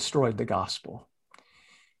destroyed the gospel.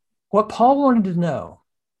 What Paul wanted to know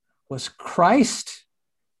was Christ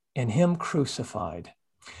and him crucified.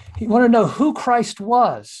 He wanted to know who Christ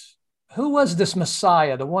was. Who was this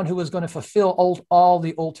Messiah, the one who was going to fulfill all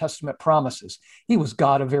the Old Testament promises? He was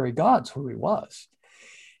God of very gods, who he was.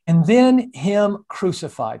 And then him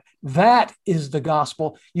crucified. That is the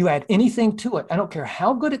gospel. You add anything to it. I don't care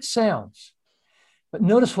how good it sounds. But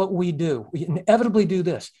notice what we do. We inevitably do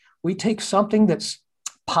this. We take something that's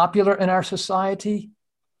popular in our society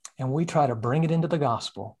and we try to bring it into the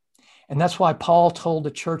gospel. And that's why Paul told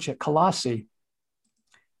the church at Colossae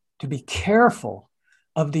to be careful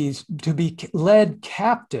of these, to be led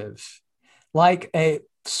captive like a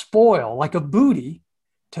spoil, like a booty,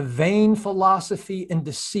 to vain philosophy and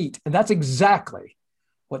deceit. And that's exactly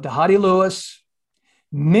what Dhati Lewis,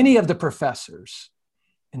 many of the professors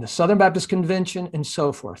in the Southern Baptist Convention and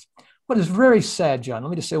so forth. What is very sad, John, let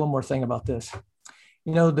me just say one more thing about this.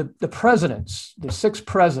 You know, the presidents, the 6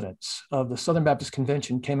 presidents of the Southern Baptist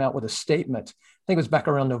Convention came out with a statement, I think it was back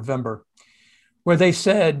around November, where they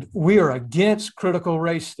said, we are against critical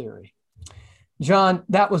race theory. John,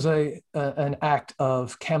 that was an act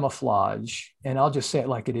of camouflage, and I'll just say it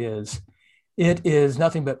like it is. It is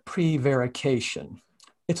nothing but prevarication.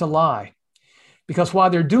 It's a lie. Because while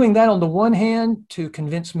they're doing that on the one hand to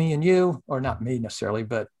convince me and you, or not me necessarily,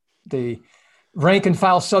 but the rank and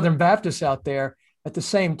file Southern Baptists out there, at the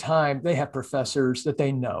same time, they have professors that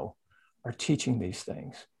they know are teaching these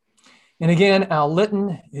things. And again, Al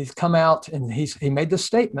Litton, he's come out and he made this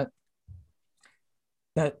statement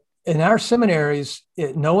that in our seminaries,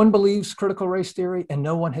 no one believes critical race theory and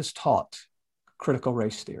no one has taught critical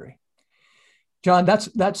race theory. John,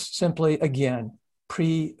 that's simply, again,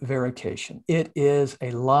 prevarication. It is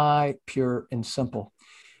a lie, pure and simple.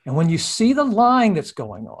 And when you see the lying that's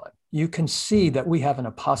going on, you can see that we have an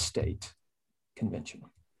apostate convention.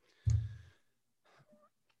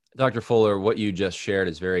 Dr. Fuller, what you just shared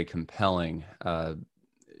is very compelling.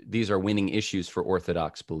 These are winning issues for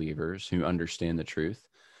Orthodox believers who understand the truth.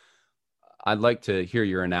 I'd like to hear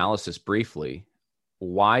your analysis briefly.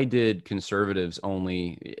 Why did conservatives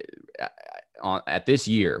only, at this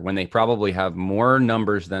year, when they probably have more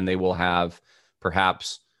numbers than they will have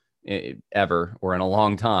perhaps ever or in a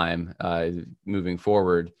long time moving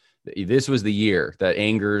forward, this was the year that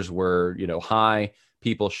angers were, high,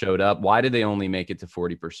 people showed up. Why did they only make it to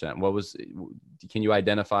 40%? Can you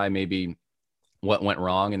identify maybe what went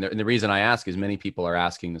wrong? And the reason I ask is many people are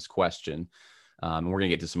asking this question. And we're going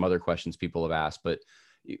to get to some other questions people have asked, but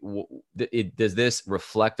does this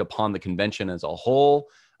reflect upon the convention as a whole?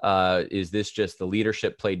 Is this just the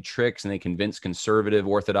leadership played tricks and they convinced conservative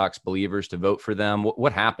Orthodox believers to vote for them?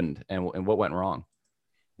 What happened and what went wrong?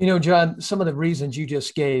 John, some of the reasons you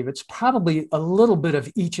just gave, it's probably a little bit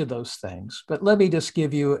of each of those things, but let me just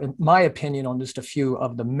give you my opinion on just a few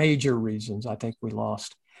of the major reasons I think we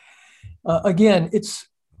lost. Again, it's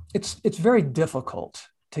very difficult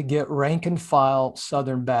to get rank and file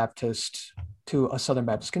Southern Baptist to a Southern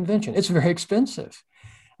Baptist convention. It's very expensive.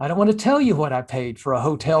 I don't want to tell you what I paid for a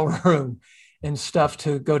hotel room and stuff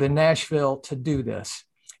to go to Nashville to do this.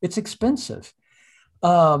 It's expensive.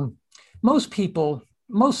 Um, most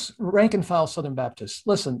rank and file Southern Baptists,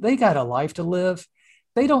 listen, they got a life to live.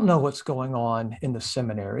 They don't know what's going on in the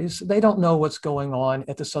seminaries. They don't know what's going on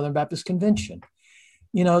at the Southern Baptist Convention.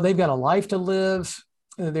 They've got a life to live.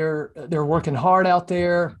 They're working hard out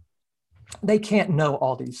there. They can't know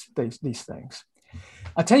all these things.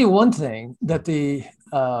 I'll tell you one thing, that the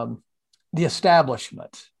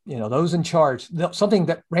establishment, those in charge, something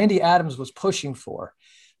that Randy Adams was pushing for,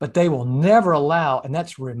 but they will never allow, and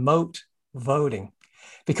that's remote voting,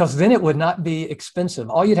 because then it would not be expensive.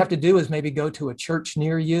 All you'd have to do is maybe go to a church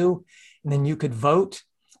near you, and then you could vote.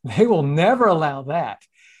 They will never allow that,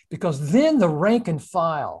 because then the rank and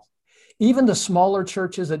file, even the smaller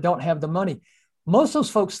churches that don't have the money, most of those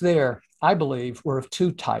folks there, I believe, were of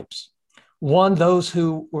two types. One, those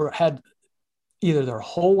who had either their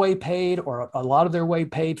whole way paid or a lot of their way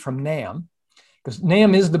paid from NAM, because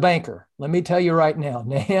NAM is the banker. Let me tell you right now,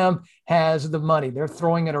 NAM has the money. They're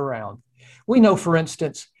throwing it around. We know, for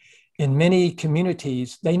instance, in many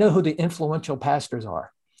communities, they know who the influential pastors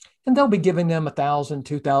are, and they'll be giving them $1,000,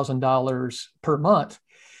 $2,000 per month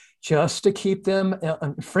just to keep them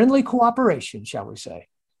in friendly cooperation, shall we say.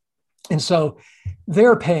 And so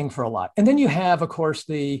they're paying for a lot. And then you have, of course,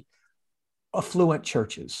 the affluent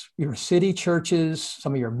churches, your city churches,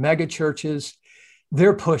 some of your mega churches.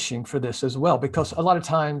 They're pushing for this as well, because a lot of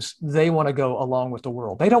times they want to go along with the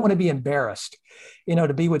world. They don't want to be embarrassed,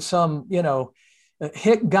 to be with some,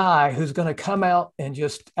 hick guy who's going to come out and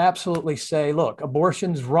just absolutely say, look,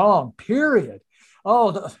 abortion's wrong, period.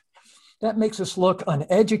 Oh, that makes us look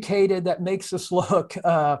uneducated. That makes us look,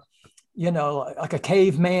 like a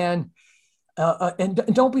caveman. And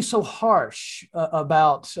don't be so harsh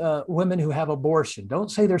about women who have abortion.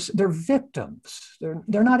 Don't say they're victims.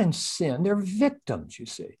 They're not in sin. They're victims, you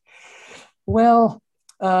see. Well,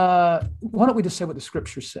 why don't we just say what the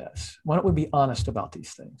scripture says? Why don't we be honest about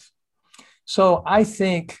these things? So I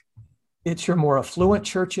think it's your more affluent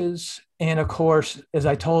churches. And of course, as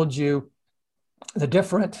I told you, the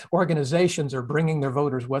different organizations are bringing their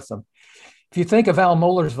voters with them. If you think of Al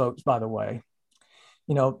Mohler's votes, by the way,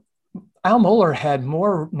 Al Mohler had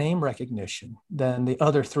more name recognition than the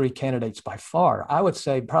other three candidates by far. I would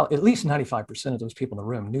say probably at least 95% of those people in the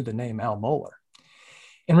room knew the name Al Mohler.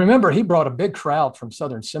 And remember, he brought a big crowd from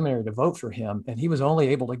Southern Seminary to vote for him, and he was only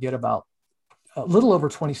able to get about a little over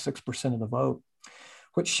 26% of the vote,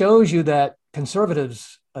 which shows you that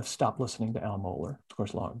conservatives have stopped listening to Al Mohler, of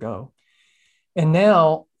course, long ago. And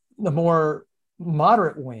now the more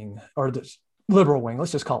moderate wing, or the liberal wing,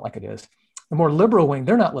 let's just call it like it is, the more liberal wing,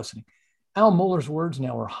 they're not listening. Al Mohler's words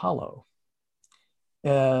now are hollow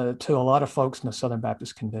to a lot of folks in the Southern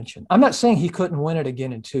Baptist Convention. I'm not saying he couldn't win it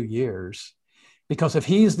again in 2 years, because if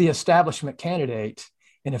he's the establishment candidate,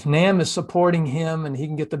 and if NAM is supporting him and he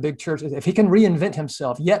can get the big churches, if he can reinvent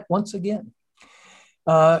himself yet once again,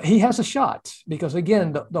 he has a shot. Because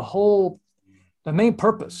again, the main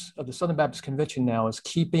purpose of the Southern Baptist Convention now is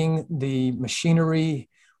keeping the machinery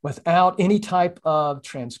without any type of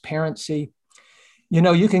transparency.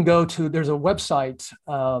 You can go to, there's a website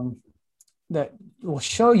that will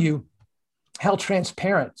show you how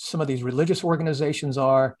transparent some of these religious organizations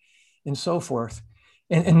are and so forth,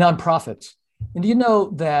 and nonprofits. And do you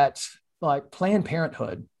know that, like Planned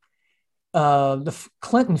Parenthood, the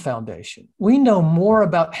Clinton Foundation, we know more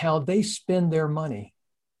about how they spend their money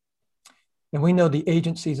than we know the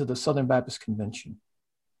agencies of the Southern Baptist Convention.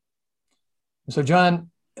 And so,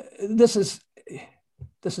 John, this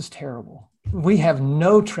is terrible. We have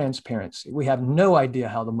no transparency. We have no idea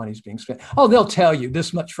how the money's being spent. Oh, they'll tell you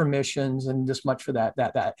this much for missions and this much for that.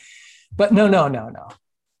 But no.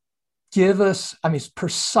 Give us,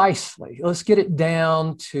 precisely, let's get it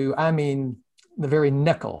down to, the very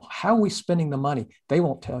nickel. How are we spending the money? They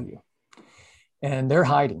won't tell you. And they're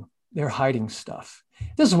hiding stuff.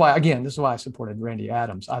 This is why I supported Randy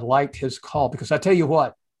Adams. I liked his call, because I tell you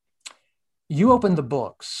what, you open the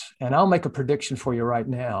books, and I'll make a prediction for you right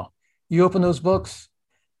now. You open those books,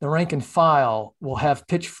 the rank and file will have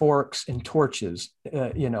pitchforks and torches.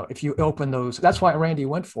 If you open those, that's why Randy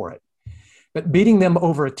went for it. But beating them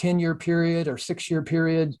over a 10-year period or 6-year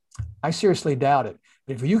period, I seriously doubt it.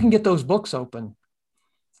 But if you can get those books open,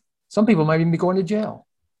 some people might even be going to jail.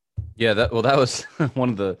 Yeah, that was one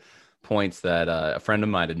of the points that a friend of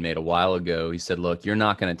mine had made a while ago. He said, look, you're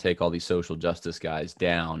not going to take all these social justice guys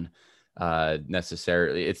down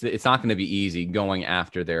necessarily. It's not going to be easy going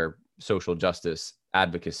after their social justice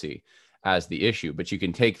advocacy as the issue, but you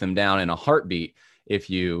can take them down in a heartbeat if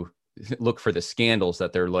you look for the scandals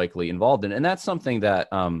that they're likely involved in. And that's something that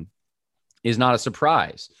is not a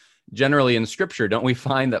surprise. generally in scripture, don't we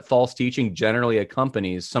find that false teaching generally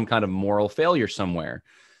accompanies some kind of moral failure somewhere?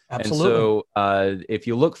 Absolutely. And so if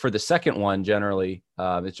you look for the second one, generally,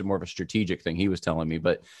 it's more of a strategic thing he was telling me.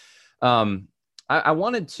 But I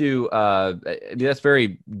wanted to, that's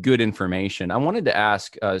very good information. I wanted to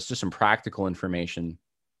ask, it's just some practical information.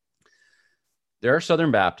 There are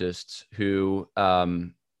Southern Baptists who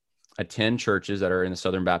attend churches that are in the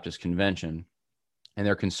Southern Baptist Convention, and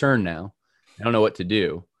they're concerned now. I don't know what to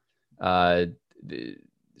do.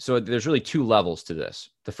 So there's really two levels to this.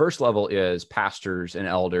 The first level is pastors and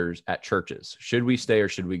elders at churches. Should we stay or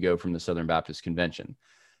should we go from the Southern Baptist Convention?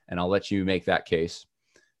 And I'll let you make that case.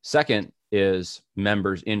 Second is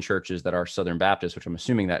members in churches that are Southern Baptist, which I'm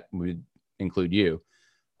assuming that would include you.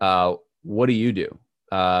 What do you do?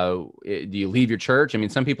 Do you leave your church? I mean,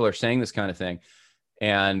 some people are saying this kind of thing,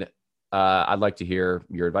 and I'd like to hear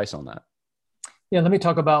your advice on that. Yeah, let me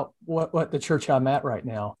talk about what the church I'm at right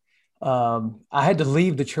now. I had to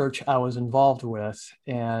leave the church I was involved with,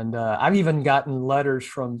 and I've even gotten letters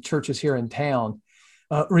from churches here in town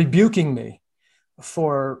rebuking me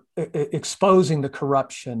for exposing the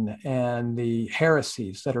corruption and the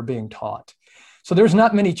heresies that are being taught. So there's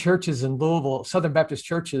not many churches in Louisville, Southern Baptist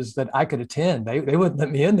churches, that I could attend. They wouldn't let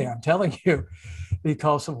me in there, I'm telling you,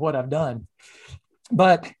 because of what I've done.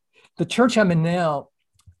 But the church I'm in now,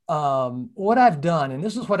 what I've done, and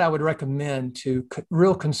this is what I would recommend to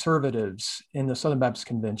real conservatives in the Southern Baptist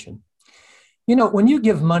Convention. You know, when you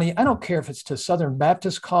give money, I don't care if it's to Southern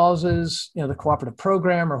Baptist causes, you know, the cooperative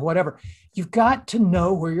program or whatever, you've got to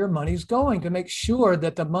know where your money's going to make sure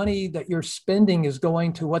that the money that you're spending is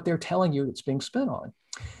going to what they're telling you it's being spent on.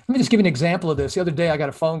 Let me just give you an example of this. The other day, I got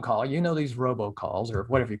a phone call. You know, these robocalls or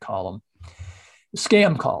whatever you call them,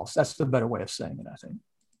 scam calls. That's the better way of saying it, I think.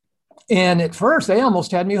 And at first, they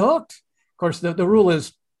almost had me hooked. Of course, the rule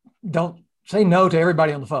is don't say no to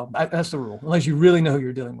everybody on the phone. That's the rule, unless you really know who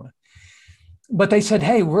you're dealing with. But they said,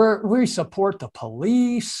 hey, we support the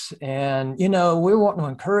police, and, you know, we want to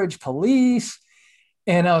encourage police.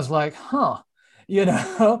 And I was like, you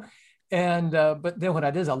know, and but then what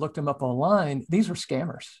I did is I looked them up online. These were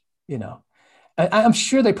scammers, you know. I'm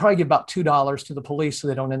sure they probably give about $2 to the police so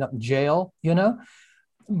they don't end up in jail, you know.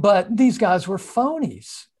 But these guys were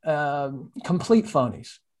phonies, complete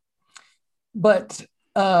phonies. But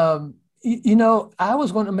you know, I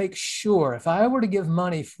was going to make sure if I were to give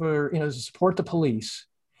money for, you know, to support the police,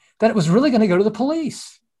 that it was really going to go to the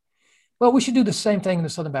police. Well, we should do the same thing in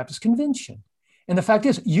the Southern Baptist Convention. And the fact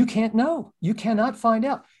is, you can't know. You cannot find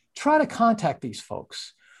out. Try to contact these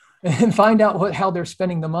folks and find out how they're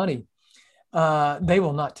spending the money. They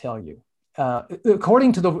will not tell you.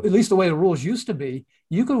 According to at least the way the rules used to be,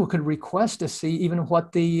 you could request to see even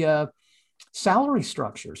what the salary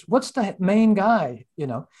structures. What's the main guy? You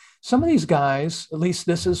know, some of these guys, at least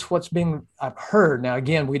this is what's I've heard. Now,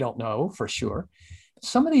 again, we don't know for sure.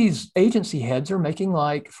 Some of these agency heads are making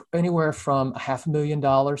like anywhere from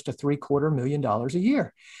 $500,000 to $750,000 a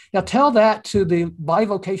year. Now, tell that to the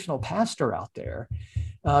bivocational pastor out there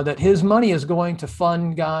that his money is going to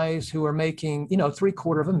fund guys who are making, you know,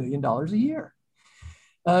 $750,000 a year.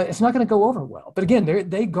 It's not going to go over well. But again,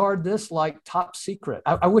 they guard this like top secret.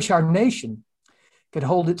 I wish our nation could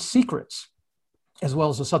hold its secrets as well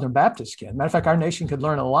as the Southern Baptists can. Matter of fact, our nation could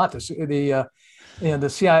learn a lot. The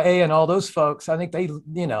CIA and all those folks, I think they,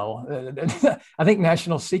 you know, I think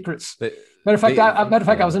national secrets. Matter of fact,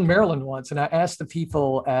 I was in Maryland once, and I asked the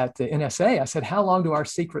people at the NSA, I said, how long do our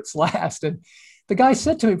secrets last? And the guy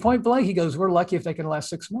said to me point blank, he goes, we're lucky if they can last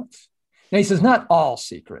 6 months. Now, he says, not all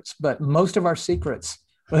secrets, but most of our secrets,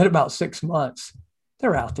 within about 6 months,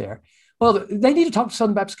 they're out there. Well, they need to talk to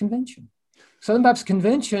Southern Baptist Convention. Southern Baptist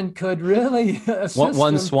Convention could really assist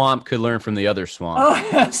one them. Swamp could learn from the other swamp. Oh,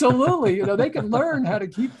 absolutely. You know, they could learn how to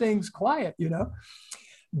keep things quiet, you know.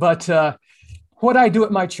 But what I do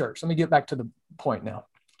at my church, let me get back to the point now.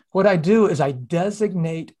 What I do is I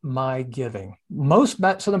designate my giving. Most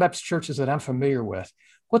Southern Baptist churches that I'm familiar with,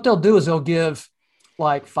 what they'll do is they'll give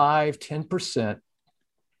like 5-10%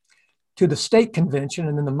 to the state convention,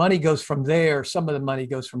 and then the money goes from there. Some of the money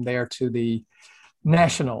goes from there to the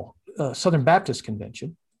national Southern Baptist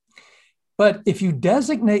Convention. But if you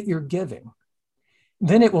designate your giving,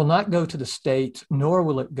 then it will not go to the state, nor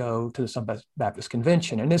will it go to the Southern Baptist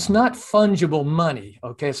Convention. And it's not fungible money,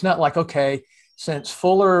 okay? It's not like, okay, since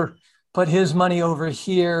Fuller put his money over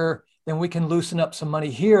here, then we can loosen up some money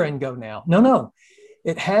here and go now. No.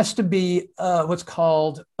 It has to be what's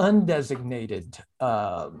called undesignated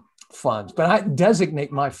funds. But I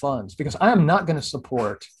designate my funds because I am not going to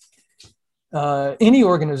support any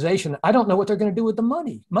organization. I don't know what they're going to do with the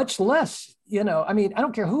money, much less, you know, I mean, I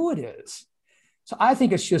don't care who it is. So I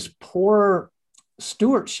think it's just poor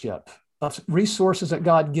stewardship of resources that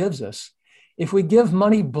God gives us if we give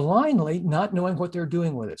money blindly, not knowing what they're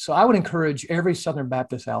doing with it. So I would encourage every Southern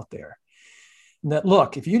Baptist out there that,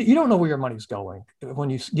 look, if you don't know where your money's going, when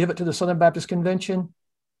you give it to the Southern Baptist Convention,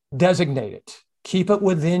 designate it. Keep it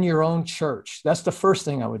within your own church. That's the first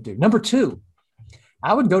thing I would do. Number two,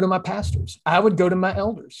 I would go to my pastors. I would go to my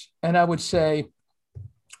elders, and I would say,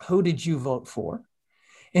 who did you vote for?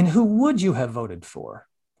 And who would you have voted for?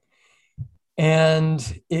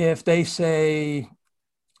 And if they say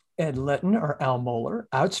Ed Litton or Al Mohler,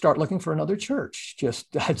 I would start looking for another church.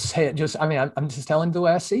 I'd say it just, I mean, I'm just telling the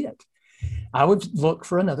way I see it. I would look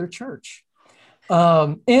for another church.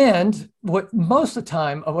 And what most of the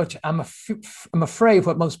time, of which I'm afraid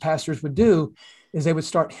what most pastors would do is they would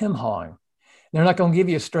start hem-hawing. They're not going to give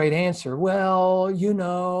you a straight answer. Well,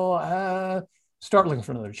 start looking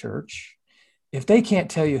for another church. If they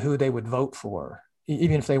can't tell you who they would vote for,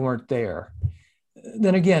 even if they weren't there,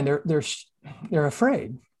 then again, they're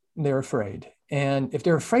afraid. They're afraid. And if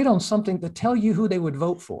they're afraid on something, to tell you who they would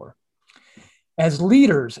vote for as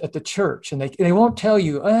leaders at the church, and they won't tell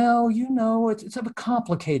you, well, it's a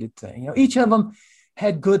complicated thing. Each of them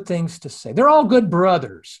had good things to say. They're all good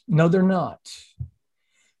brothers. No, they're not.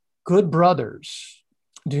 Good brothers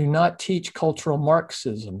do not teach cultural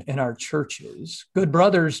Marxism in our churches. Good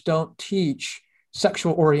brothers don't teach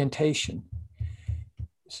sexual orientation.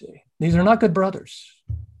 See, these are not good brothers.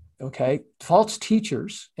 Okay, false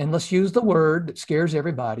teachers, and let's use the word that scares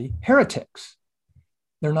everybody, heretics.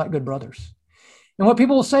 They're not good brothers. And what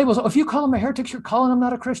people will say was, if you call them a heretic, you're calling them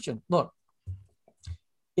not a Christian. Look,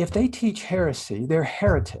 if they teach heresy, they're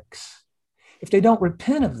heretics. If they don't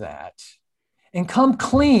repent of that and come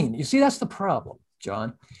clean, you see, that's the problem,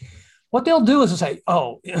 John. What they'll do is say,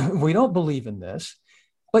 oh, we don't believe in this,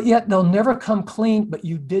 but yet they'll never come clean, but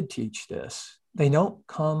you did teach this. They don't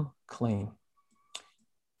come clean.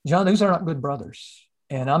 John, these are not good brothers,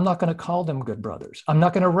 and I'm not going to call them good brothers. I'm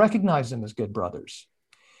not going to recognize them as good brothers.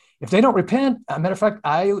 If they don't repent, as a matter of fact,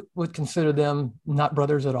 I would consider them not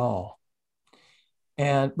brothers at all.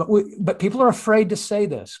 But people are afraid to say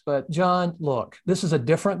this. But John, look, this is a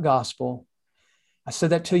different gospel. I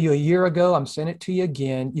said that to you a year ago. I'm saying it to you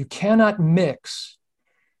again. You cannot mix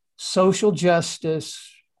social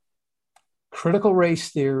justice, critical race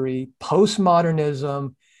theory,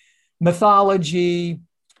 postmodernism, mythology,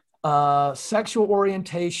 sexual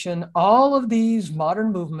orientation, all of these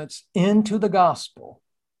modern movements into the gospel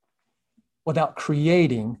without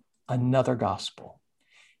creating another gospel.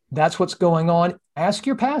 That's what's going on. Ask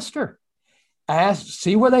your pastor.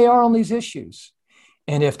 See where they are on these issues.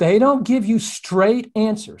 And if they don't give you straight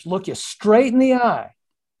answers, look you straight in the eye,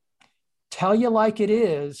 tell you like it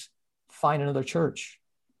is, find another church.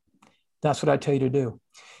 That's what I tell you to do.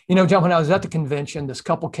 John, when I was at the convention, this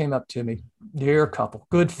couple came up to me, dear couple,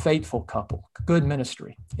 good, faithful couple, good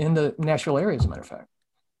ministry in the Nashville area, as a matter of fact.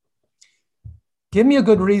 Give me a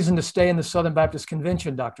good reason to stay in the Southern Baptist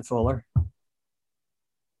Convention, Dr. Fuller.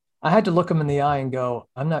 I had to look them in the eye and go,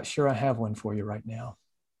 I'm not sure I have one for you right now.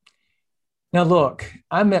 Now, look,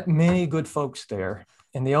 I met many good folks there.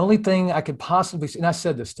 And the only thing I could possibly see, and I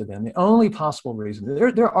said this to them, the only possible reason,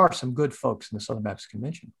 there are some good folks in the Southern Baptist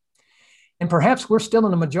Convention. And perhaps we're still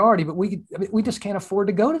in the majority, but we just can't afford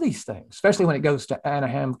to go to these things, especially when it goes to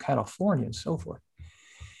Anaheim, California, and so forth.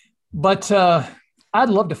 But I'd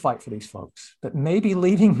love to fight for these folks, but maybe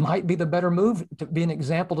leaving might be the better move, to be an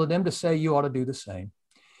example to them, to say you ought to do the same.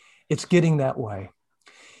 It's getting that way.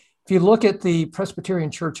 If you look at the Presbyterian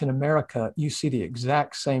Church in America, you see the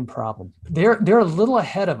exact same problem. They're a little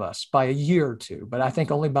ahead of us by a year or two, but I think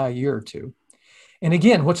only by a year or two. And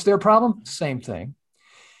again, what's their problem? Same thing.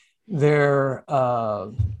 Their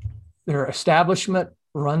establishment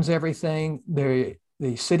runs everything.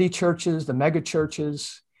 The city churches, the mega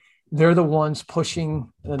churches, they're the ones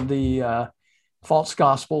pushing the false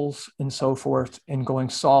gospels and so forth, and going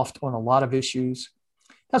soft on a lot of issues.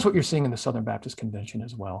 That's what you're seeing in the Southern Baptist Convention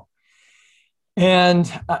as well. And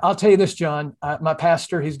I'll tell you this, John, my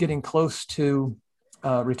pastor, he's getting close to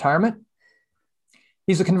retirement.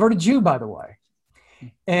 He's a converted Jew, by the way.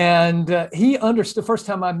 And he understood, the first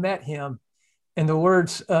time I met him and the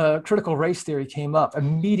words critical race theory came up,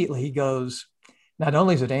 immediately he goes, not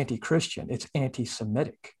only is it anti-Christian, it's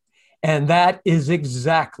anti-Semitic. And that is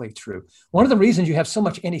exactly true. One of the reasons you have so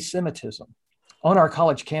much anti-Semitism on our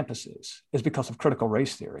college campuses is because of critical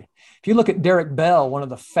race theory. If you look at Derek Bell, one of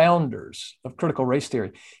the founders of critical race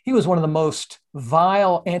theory, he was one of the most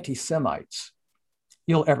vile anti-Semites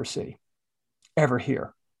you'll ever see, ever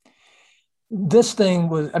hear. This thing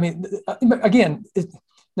was, I mean, again,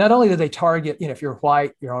 Not only do they target, if you're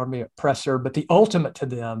white, you're already oppressor, but the ultimate to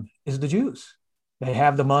them is the Jews. They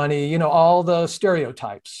have the money, all the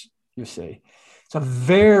stereotypes you see. It's a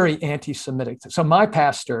very anti-Semitic. So my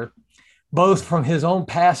pastor, both from his own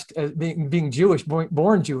past as being Jewish,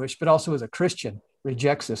 born Jewish, but also as a Christian,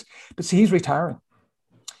 rejects this. But see, he's retiring.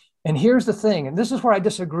 And here's the thing, and this is where I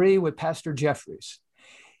disagree with Pastor Jeffries.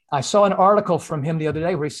 I saw an article from him the other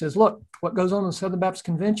day where he says, look, what goes on in the Southern Baptist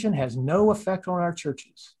Convention has no effect on our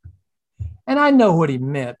churches. And I know what he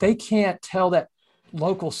meant. They can't tell that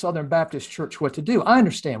local Southern Baptist church what to do. I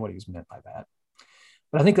understand what he's meant by that.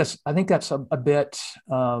 But I think that's a bit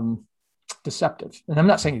deceptive. And I'm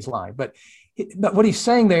not saying he's lying, but what he's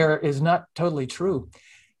saying there is not totally true.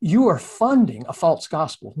 You are funding a false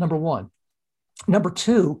gospel, number one. Number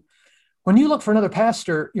two, when you look for another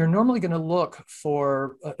pastor, you're normally going to look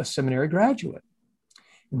for a seminary graduate.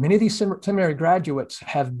 Many of these seminary graduates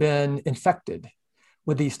have been infected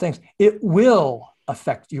with these things. It will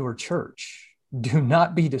affect your church. Do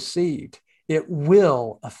not be deceived. It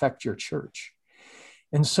will affect your church.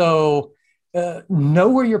 And so know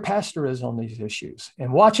where your pastor is on these issues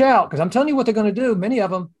and watch out, because I'm telling you what they're going to do. Many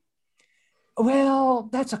of them, well,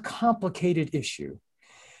 that's a complicated issue.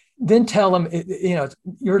 Then tell them,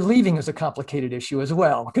 your leaving is a complicated issue as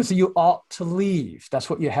well, because you ought to leave. That's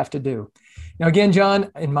what you have to do. Now, again,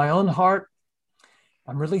 John, in my own heart,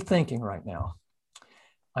 I'm really thinking right now.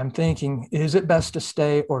 I'm thinking, is it best to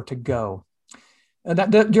stay or to go?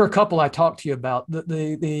 There are a couple I talked to you about.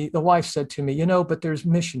 The wife said to me, but there's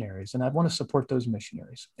missionaries, and I want to support those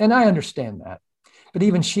missionaries. And I understand that. But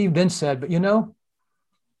even she then said, but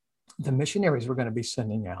the missionaries we're going to be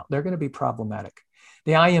sending out, they're going to be problematic.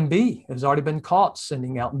 The IMB has already been caught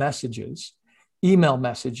sending out messages, email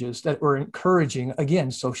messages that were encouraging, again,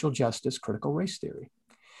 social justice, critical race theory.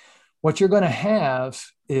 What you're going to have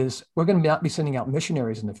is we're going to not be sending out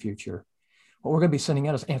missionaries in the future. What we're going to be sending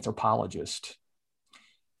out is anthropologists.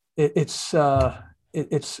 It's not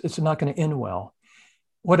going to end well.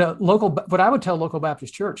 What I would tell local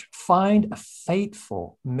Baptist church, find a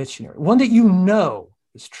faithful missionary, one that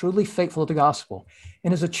is truly faithful to the gospel.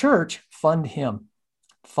 And as a church, fund him.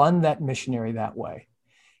 Fund that missionary that way,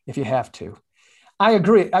 if you have to. I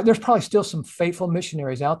agree. There's probably still some faithful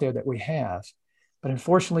missionaries out there that we have. But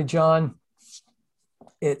unfortunately, John,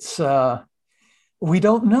 we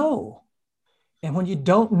don't know. And when you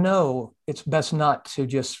don't know, it's best not to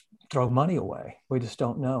just throw money away. We just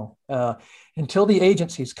don't know. Until the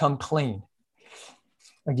agencies come clean.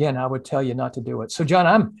 Again, I would tell you not to do it. So,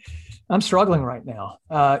 John, I'm struggling right now.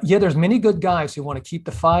 There's many good guys who want to keep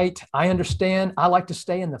the fight. I understand. I like to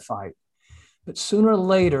stay in the fight. But sooner or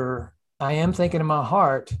later, I am thinking in my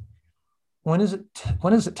heart, when is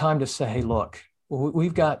it time to say, hey, look,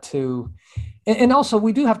 we've got to, and also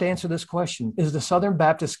we do have to answer this question. Is the Southern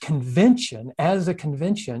Baptist Convention, as a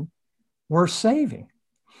convention, worth saving?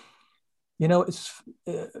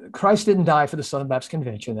 Christ didn't die for the Southern Baptist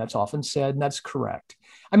Convention. That's often said, and that's correct.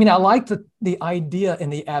 I mean, I like the idea in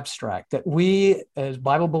the abstract that we, as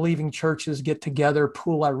Bible-believing churches, get together,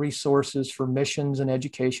 pool our resources for missions and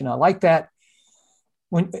education. I like that.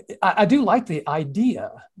 I do like the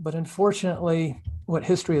idea, but unfortunately, what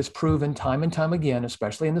history has proven time and time again,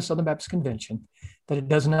 especially in the Southern Baptist Convention, that it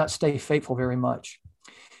does not stay faithful very much.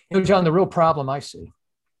 John, the real problem I see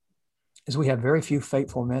is we have very few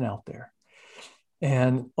faithful men out there.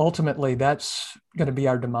 And ultimately, that's going to be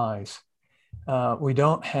our demise. We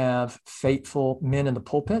don't have faithful men in the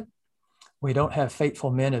pulpit. We don't have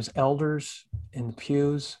faithful men as elders in the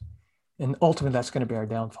pews. And ultimately, that's going to be our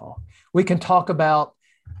downfall. We can talk about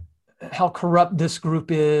how corrupt this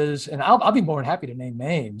group is, and I'll be more than happy to name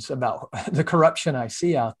names about the corruption I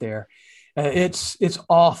see out there. It's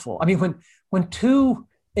awful. I mean, when two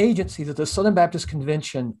agencies of the Southern Baptist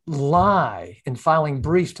Convention lie in filing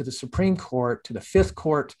briefs to the Supreme Court, to the Fifth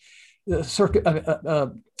Court,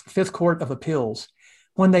 Fifth Court of Appeals,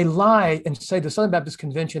 when they lie and say the Southern Baptist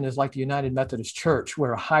Convention is like the United Methodist Church,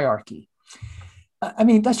 we're a hierarchy. I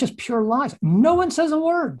mean, that's just pure lies. No one says a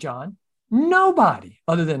word, John. Nobody,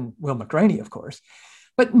 other than Will McRaney, of course,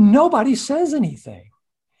 but nobody says anything.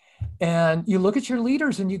 And you look at your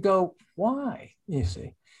leaders and you go, why? You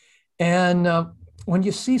see. And when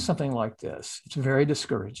you see something like this, it's very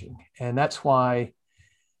discouraging. And that's why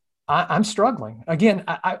I'm struggling. Again,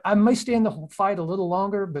 I may stay in the fight a little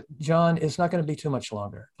longer, but John, it's not going to be too much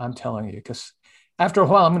longer. I'm telling you, because after a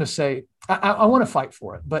while, I'm going to say, I want to fight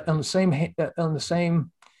for it. But on the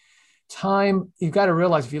same time, you've got to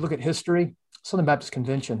realize, if you look at history, Southern Baptist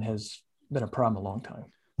Convention has been a problem a long time.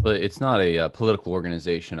 But it's not a political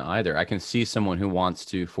organization either. I can see someone who wants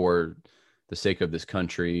to, for the sake of this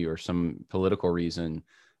country or some political reason,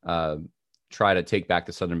 uh, try to take back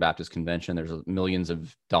the Southern Baptist Convention. There's millions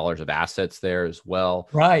of dollars of assets there as well.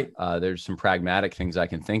 Right. There's some pragmatic things I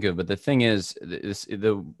can think of, but the thing is,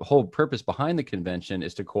 the whole purpose behind the convention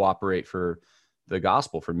is to cooperate for the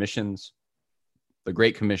gospel, for missions, the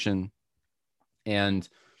Great Commission. And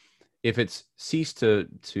if it's ceased to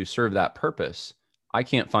serve that purpose, I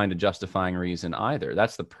can't find a justifying reason either.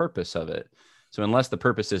 That's the purpose of it. So unless the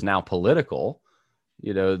purpose is now political,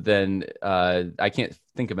 then I can't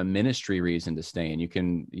think of a ministry reason to stay in. You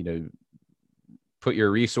can, put your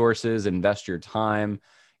resources, invest your time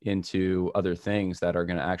into other things that are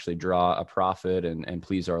going to actually draw a profit and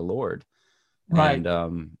please our Lord. Right.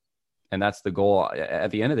 And that's the goal.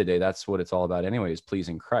 At the end of the day, that's what it's all about anyway, is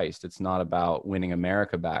pleasing Christ. It's not about winning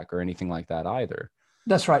America back or anything like that either.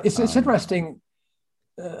 That's right. It's interesting.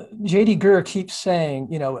 J.D. Greear keeps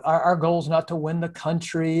saying, our goal is not to win the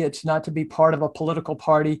country. It's not to be part of a political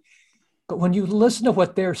party. But when you listen to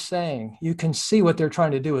what they're saying, you can see what they're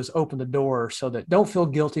trying to do is open the door so that don't feel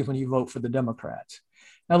guilty when you vote for the Democrats.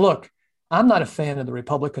 Now, look, I'm not a fan of the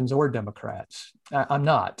Republicans or Democrats. I'm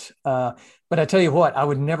not. But I tell you what, I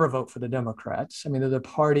would never vote for the Democrats. I mean, they're the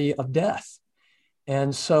party of death.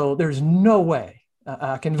 And so there's no way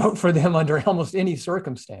I can vote for them under almost any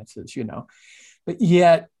circumstances, But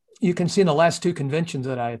yet you can see in the last two conventions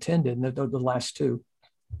that I attended, the last two,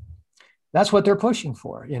 that's what they're pushing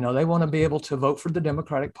for. They want to be able to vote for the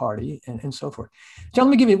Democratic Party and so forth. So let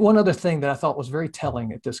me give you one other thing that I thought was very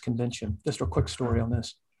telling at this convention. Just a quick story on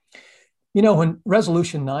this. When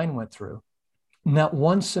Resolution 9 went through, not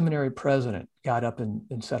one seminary president got up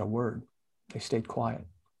and said a word. They stayed quiet.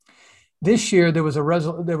 This year, it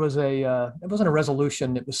wasn't a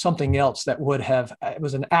resolution. It was something else it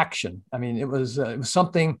was an action. I mean, it was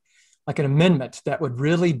something like an amendment that would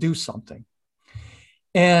really do something.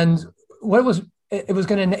 And it was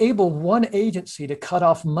going to enable one agency to cut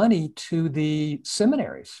off money to the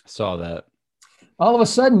seminaries. I saw that. All of a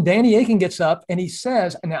sudden, Danny Akin gets up and he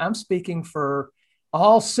says, and I'm speaking for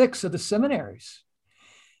all 6 of the seminaries.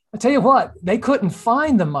 I tell you what, they couldn't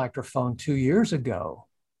find the microphone 2 years ago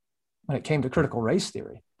when it came to critical race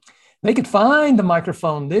theory. They could find the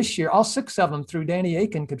microphone this year. All 6 of them through Danny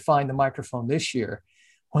Akin could find the microphone this year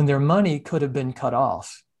when their money could have been cut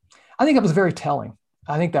off. I think that was very telling.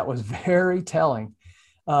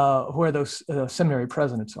 Where those seminary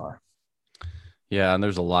presidents are. Yeah, and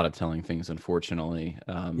there's a lot of telling things, unfortunately.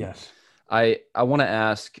 Yes. I want to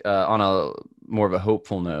ask on a more of a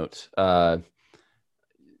hopeful note,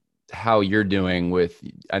 how you're doing with,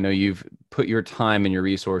 I know you've put your time and your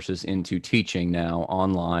resources into teaching now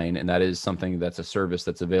online, and that is something that's a service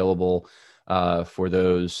that's available for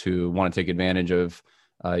those who want to take advantage of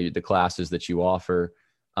the classes that you offer.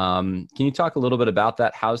 Can you talk a little bit about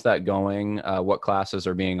that? How's that going? What classes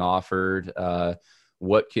are being offered?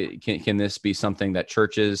 What can this be something that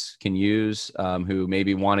churches can use who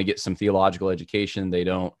maybe want to get some theological education? They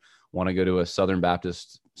don't want to go to a Southern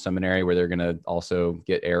Baptist seminary where they're going to also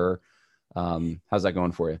get error. How's that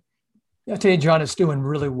going for you? I tell you, John, it's doing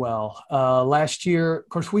really well. Last year, of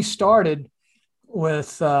course, we started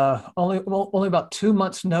with only about 2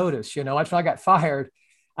 months notice. After I got fired,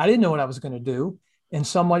 I didn't know what I was going to do. And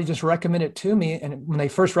somebody just recommended it to me. And when they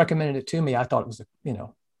first recommended it to me, I thought it was the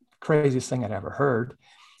craziest thing I'd ever heard.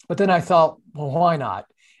 But then I thought, well, why not?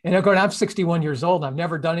 And of course, I'm 61 years old. And I've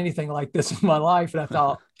never done anything like this in my life. And I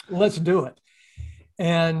thought, let's do it.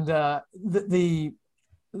 And the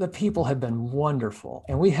people have been wonderful.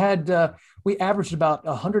 And we averaged about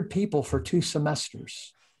 100 people for 2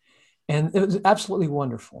 semesters. And it was absolutely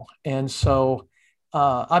wonderful. And so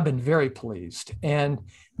I've been very pleased. And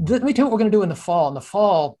let me tell you what we're going to do in the fall. In the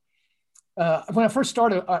fall, when I first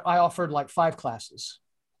started, I offered like 5 classes.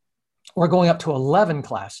 We're going up to 11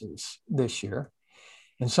 classes this year.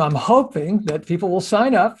 And so I'm hoping that people will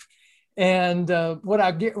sign up. And what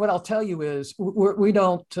I'll tell you is you're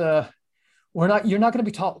not going to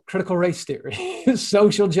be taught critical race theory,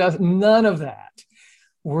 social justice, none of that.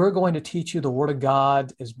 We're going to teach you the Word of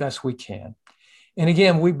God as best we can. And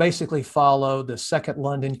again, we basically follow the Second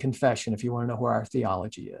London Confession, if you want to know where our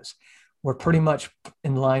theology is. We're pretty much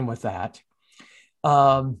in line with that.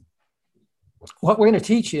 What we're going to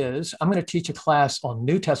teach is, I'm going to teach a class on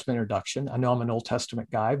New Testament introduction. I know I'm an Old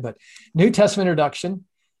Testament guy, but New Testament introduction,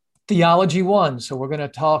 Theology 1. So we're going to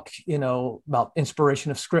talk, about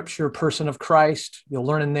inspiration of Scripture, person of Christ. You'll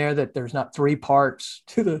learn in there that there's not 3 parts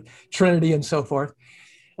to the Trinity and so forth.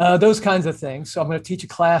 Those kinds of things. So I'm going to teach a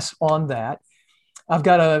class on that. I've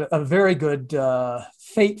got a very good,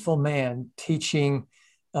 faithful man teaching,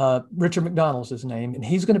 Richard McDonald's his name, and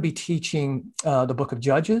he's going to be teaching the book of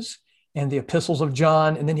Judges and the epistles of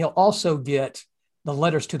John. And then he'll also get the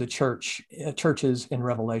letters to the churches in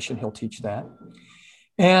Revelation. He'll teach that.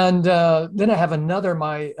 And then I have another,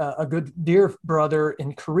 a good dear brother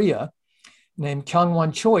in Korea named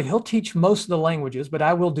Kyungwon Choi. He'll teach most of the languages, but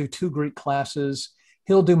I will do 2 Greek classes.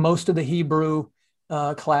 He'll do most of the Hebrew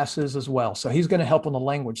classes as well. So he's going to help on the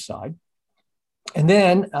language side. And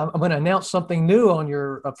then I'm going to announce something new on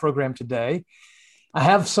your program today. I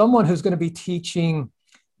have someone who's going to be teaching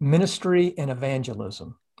ministry and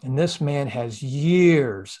evangelism. And this man has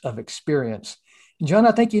years of experience. And John,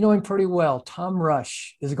 I think you know him pretty well. Tom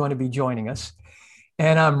Rush is going to be joining us.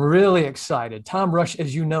 And I'm really excited. Tom Rush,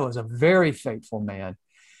 as you know, is a very faithful man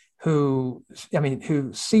who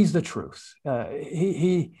sees the truth.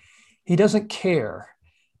 He doesn't care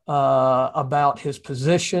about his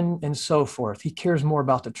position and so forth. He cares more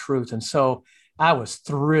about the truth. And so I was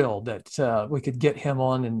thrilled that we could get him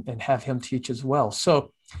on and have him teach as well.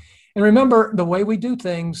 So, and remember, the way we do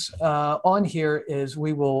things on here is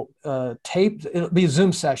we will tape, it'll be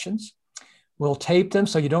Zoom sessions. We'll tape them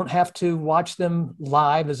so you don't have to watch them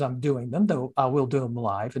live as I'm doing them, though I will do them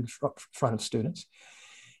live in front of students.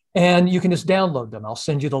 And you can just download them. I'll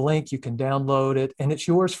send you the link. You can download it, and it's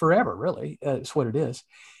yours forever, really. It's what it is.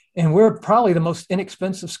 And we're probably the most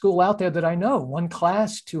inexpensive school out there that I know. 1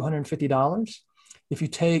 class, $250. If you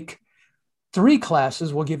take 3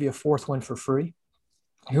 classes, we'll give you a 4th one for free.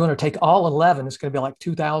 If you want to take all 11, it's going to be like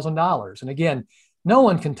 $2,000. And again, no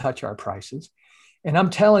one can touch our prices. And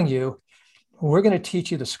I'm telling you, we're going to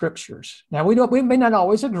teach you the scriptures. Now, we may not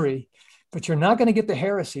always agree, but you're not going to get the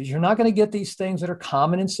heresies. You're not going to get these things that are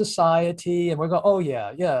common in society. And we're going, oh,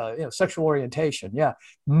 yeah, sexual orientation. Yeah,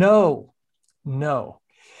 no.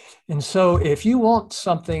 And so if you want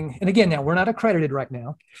something, and again, now we're not accredited right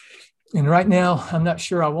now. And right now, I'm not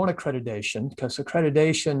sure I want accreditation because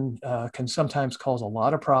accreditation can sometimes cause a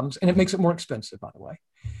lot of problems, and it makes it more expensive, by the way.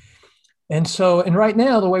 And right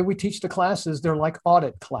now, the way we teach the classes, they're like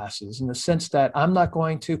audit classes in the sense that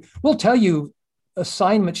we'll tell you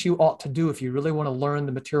assignments you ought to do if you really want to learn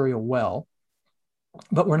the material well,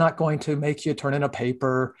 but we're not going to make you turn in a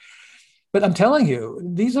paper. But I'm telling you,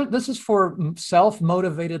 this is for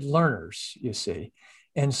self-motivated learners, you see.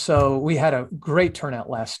 And so we had a great turnout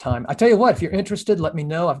last time. I tell you what, if you're interested, let me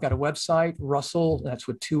know. I've got a website, Russell, that's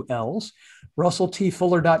with 2 L's,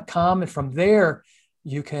 russelltfuller.com. And from there,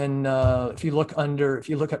 you can, if you look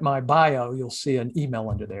at my bio, you'll see an email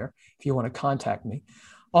under there if you want to contact me.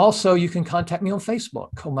 Also, you can contact me on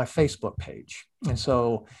Facebook, on my Facebook page. And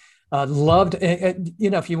so I'd love to,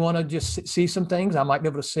 if you want to just see some things, I might be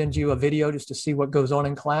able to send you a video just to see what goes on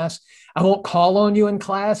in class. I won't call on you in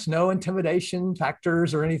class, no intimidation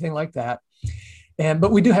factors or anything like that.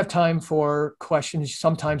 But we do have time for questions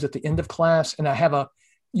sometimes at the end of class. And I have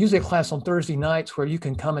usually a class on Thursday nights where you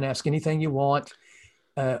can come and ask anything you want.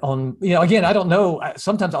 Again, I don't know.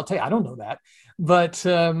 Sometimes I'll tell you, I don't know that, but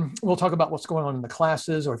we'll talk about what's going on in the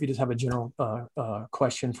classes, or if you just have a general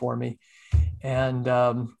question for me. And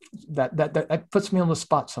that puts me on the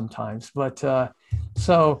spot sometimes, but then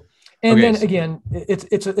again,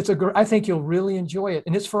 I think you'll really enjoy it.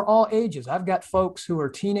 And it's for all ages. I've got folks who are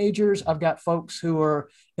teenagers. I've got folks who are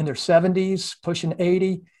in their 70s, pushing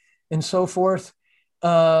 80 and so forth.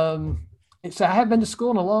 So I haven't been to school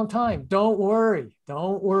in a long time. Don't worry.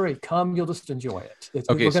 Come, you'll just enjoy it.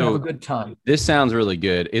 We're going to have a good time. This sounds really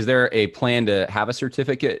good. Is there a plan to have a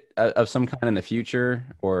certificate of some kind in the future?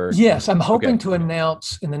 Or yes, I'm hoping to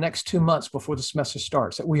announce in the next 2 months before the semester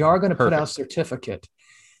starts that we are going to put out a certificate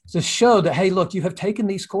to show that, hey, look, you have taken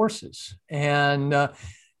these courses. And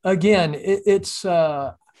again,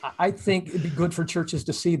 I think it'd be good for churches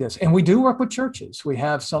to see this. And we do work with churches. We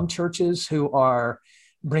have some churches who are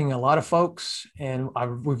bringing a lot of folks, and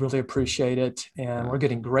we really appreciate it. And we're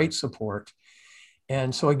getting great support.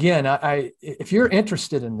 And so again, if you're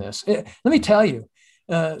interested in this, let me tell you,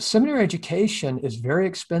 seminary education is very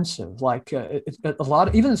expensive. Like a lot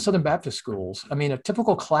of, even in Southern Baptist schools, I mean, a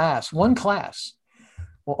typical class, one class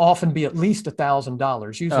will often be at least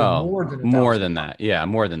 $1,000, usually more than $1,000. More than that. Yeah,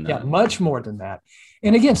 more than that. Yeah, much more than that.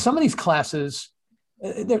 And again, some of these classes,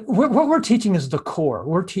 what we're teaching is the core.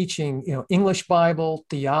 We're teaching, English Bible,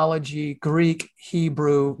 theology, Greek,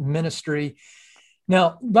 Hebrew, ministry.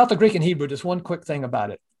 Now, about the Greek and Hebrew, just one quick thing about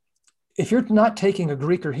it. If you're not taking a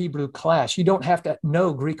Greek or Hebrew class, you don't have to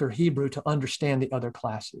know Greek or Hebrew to understand the other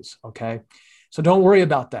classes, okay? So don't worry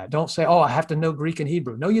about that. Don't say, I have to know Greek and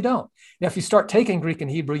Hebrew. No, you don't. Now, if you start taking Greek and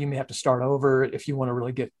Hebrew, you may have to start over if you want to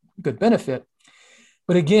really get good benefit.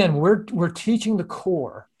 But again, we're teaching the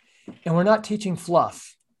core. And we're not teaching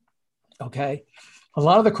fluff, okay? A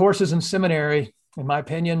lot of the courses in seminary, in my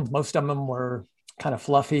opinion, most of them were kind of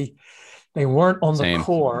fluffy. They weren't on the Same.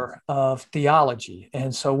 core of theology.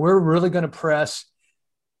 And so we're really going to press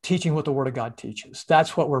teaching what the Word of God teaches.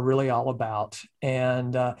 That's what we're really all about.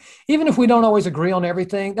 And even if we don't always agree on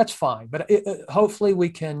everything, that's fine. But hopefully we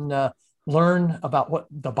can learn about what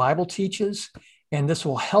the Bible teaches. And this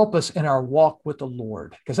will help us in our walk with the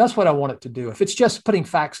Lord, because that's what I want it to do. If it's just putting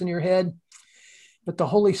facts in your head, but the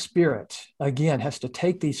Holy Spirit, again, has to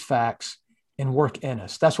take these facts and work in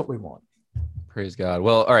us. That's what we want. Praise God.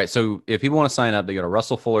 Well, all right. So if people want to sign up, they go to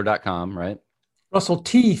russellfuller.com, right?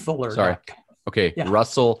 RussellTFuller.com. Sorry. Okay. Yeah.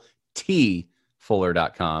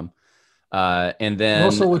 RussellTFuller.com. And then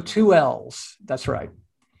Russell with 2 L's. That's right.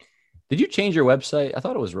 Did you change your website? I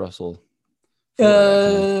thought it was Russell.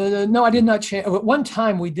 No, I did not change. At one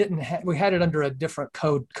time we didn't we had it under a different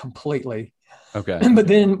code completely. Okay. But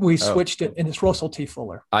then we switched it, and it's Russell T.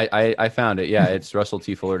 Fuller. I found it. Yeah, it's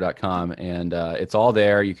russelltfuller.com, and it's all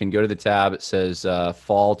there. You can go to the tab. It says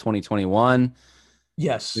fall 2021.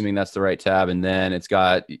 Yes. Assuming that's the right tab. And then it's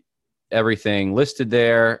got everything listed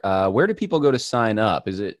there. Where do people go to sign up?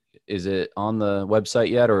 Is it on the website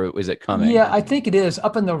yet, or is it coming? Yeah, I think it is.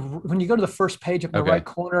 Up in when you go to the first page up in the right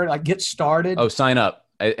corner, like get started. Oh, sign up.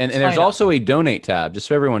 And there's also a donate tab, just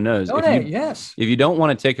so everyone knows. Donate, yes. If you don't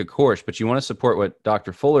want to take a course, but you want to support what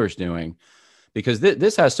Dr. Fuller is doing, because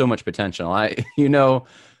this has so much potential.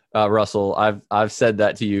 Russell, I've said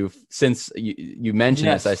that to you since you mentioned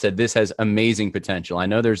this. I said this has amazing potential. I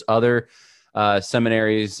know there's other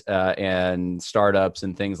seminaries and startups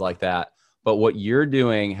and things like that, but what you're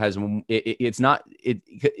doing it's not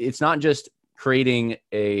just creating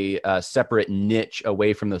a separate niche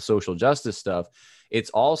away from the social justice stuff.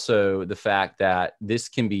 It's also the fact that this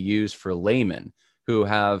can be used for laymen who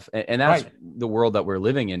have, and that's the world that we're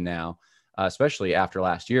living in now, especially after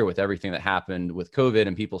last year with everything that happened with COVID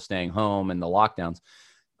and people staying home and the lockdowns.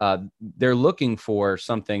 They're looking for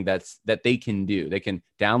something that they can do. They can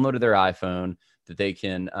download to their iPhone, that they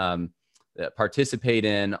can participate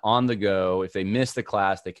in on the go. If they miss the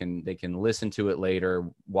class, they can listen to it later,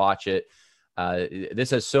 watch it.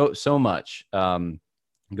 This has so much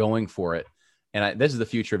going for it. And this is the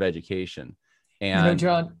future of education. And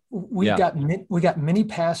John, we got many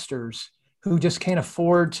pastors who just can't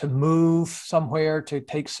afford to move somewhere to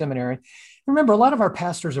take seminary. Remember, a lot of our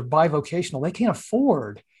pastors are bivocational. They can't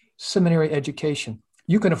afford seminary education.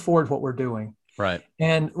 You can afford what we're doing. Right.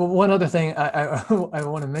 And one other thing I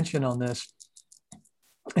want to mention on this,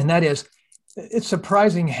 and that is, it's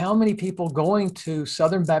surprising how many people going to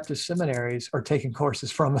Southern Baptist seminaries are taking courses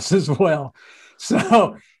from us as well.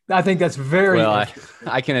 So I think that's very well.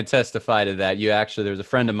 I can testify to that. There's a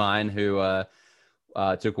friend of mine who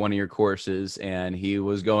took one of your courses, and he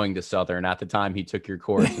was going to Southern at the time he took your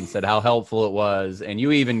course, and said how helpful it was. And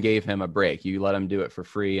you even gave him a break. You let him do it for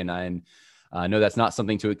free. And I know that's not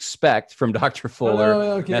something to expect from Dr.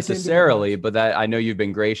 Fuller necessarily, but that I know you've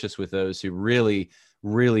been gracious with those who really,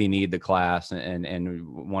 really need the class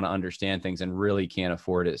and want to understand things and really can't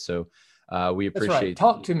afford it. So we appreciate. That's right.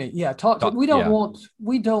 Talk to me. Yeah, talk to me. We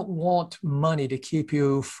don't want money to keep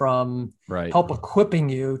you from help equipping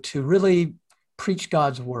you to really preach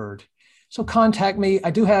God's word. So contact me.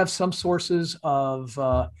 I do have some sources of.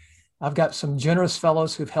 I've got some generous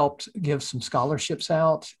fellows who've helped give some scholarships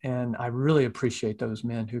out, and I really appreciate those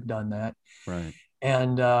men who've done that. Right.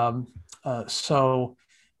 And so,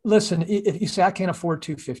 listen, if you say I can't afford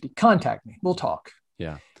 $250, contact me. We'll talk.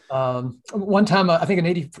 Yeah. One time, I think an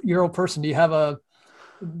 80-year-old person, do you have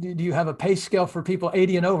a pay scale for people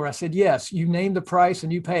 80 and over? I said, yes, you name the price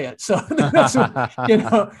and you pay it. So that's what,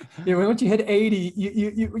 once you hit 80,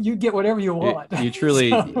 you get whatever you want. You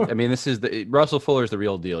truly, I mean, Russell Fuller is the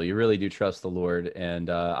real deal. You really do trust the Lord. And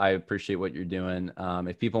I appreciate what you're doing.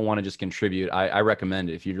 If people want to just contribute, I recommend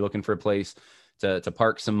it. If you're looking for a place to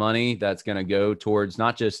park some money, that's going to go towards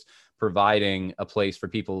not just providing a place for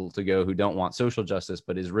people to go who don't want social justice,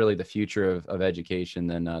 but is really the future of education,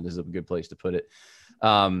 then this is a good place to put it.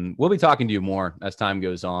 We'll be talking to you more as time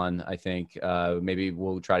goes on. I think maybe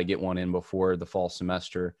we'll try to get one in before the fall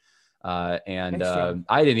semester. I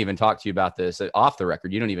didn't even talk to you about this off the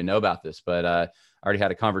record. You don't even know about this, but I already had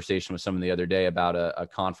a conversation with someone the other day about a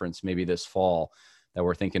conference maybe this fall that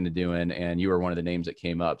we're thinking of doing, and you were one of the names that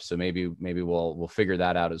came up. So maybe we'll figure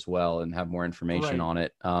that out as well and have more information on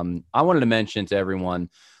it. I wanted to mention to everyone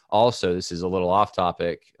also, this is a little off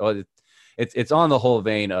topic. It's on the whole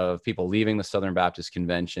vein of people leaving the Southern Baptist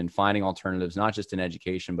Convention, finding alternatives, not just in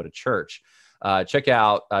education, but a church. Check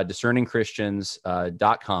out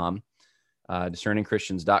discerningchristians.com,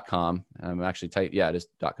 discerningchristians.com. It is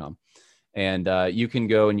 .com. And you can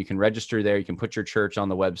go and you can register there. You can put your church on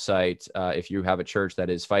the website. If you have a church that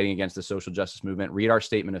is fighting against the social justice movement, read our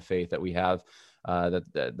statement of faith that we have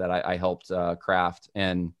that I helped craft.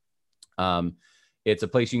 And it's a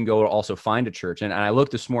place you can go to also find a church. And I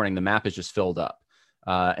looked this morning, the map is just filled up.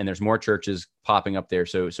 And there's more churches popping up there.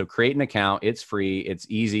 So create an account. It's free. It's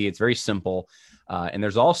easy. It's very simple. And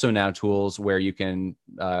there's also now tools where you can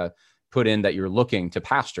put in that you're looking to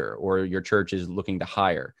pastor or your church is looking to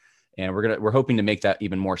hire. And we're hoping to make that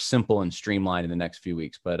even more simple and streamlined in the next few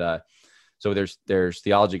weeks. But so there's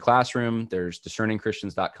Theology Classroom, there's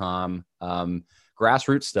discerningchristians.com,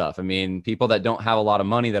 grassroots stuff. I mean, people that don't have a lot of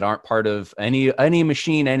money, that aren't part of any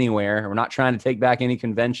machine anywhere. We're not trying to take back any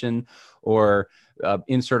convention or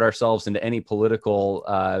insert ourselves into any political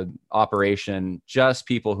operation. Just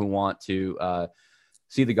people who want to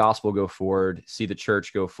see the gospel go forward, see the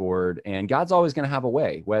church go forward. And God's always going to have a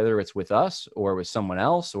way, whether it's with us or with someone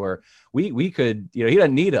else, or we could, he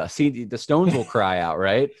doesn't need us. The stones will cry out,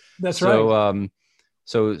 right? That's right.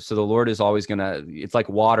 So the Lord is always going to, it's like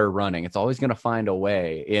water running. It's always going to find a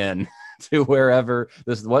way in to wherever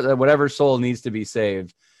whatever soul needs to be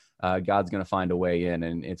saved. God's going to find a way in,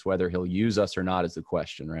 and it's whether he'll use us or not is the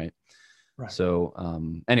question. Right. Right. So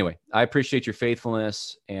anyway, I appreciate your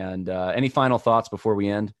faithfulness. And any final thoughts before we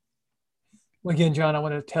end? Well, again, John, I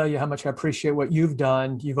want to tell you how much I appreciate what you've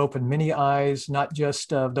done. You've opened many eyes, not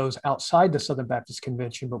just of those outside the Southern Baptist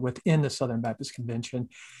Convention, but within the Southern Baptist Convention.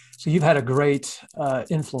 So you've had a great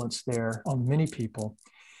influence there on many people.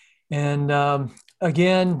 And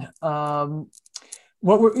again,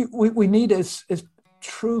 what we need is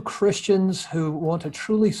true Christians who want to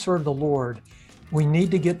truly serve the Lord. We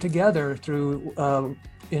need to get together through,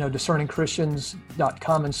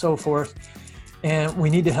 discerningchristians.com and so forth. And we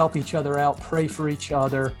need to help each other out, pray for each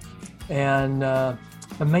other. And the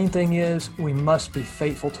main thing is we must be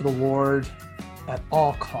faithful to the Lord at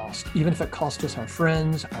all costs, even if it costs us our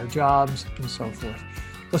friends, our jobs, and so forth.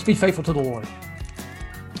 Let's be faithful to the Lord.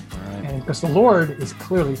 All right. And because the Lord has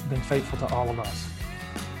clearly been faithful to all of us.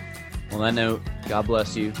 On that note, God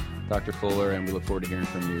bless you, Dr. Fuller, and we look forward to hearing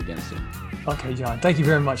from you again soon. Okay, John. Thank you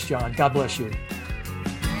very much, John. God bless you.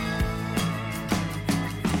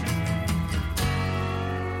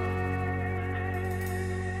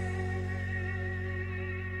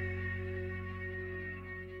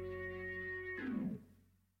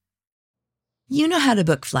 You know how to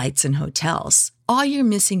book flights and hotels. All you're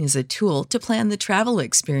missing is a tool to plan the travel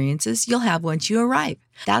experiences you'll have once you arrive.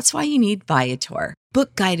 That's why you need Viator.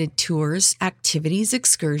 Book guided tours, activities,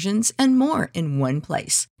 excursions, and more in one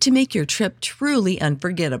place to make your trip truly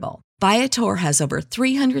unforgettable. Viator has over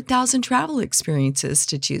 300,000 travel experiences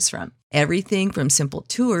to choose from. Everything from simple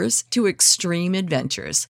tours to extreme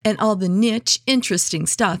adventures and all the niche, interesting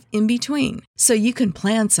stuff in between. So you can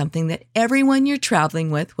plan something that everyone you're traveling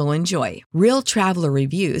with will enjoy. Real traveler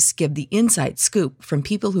reviews give the inside scoop from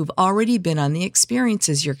people who've already been on the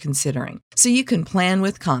experiences you're considering. So you can plan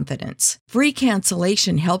with confidence. Free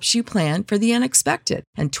cancellation helps you plan for the unexpected.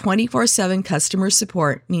 And 24/7 customer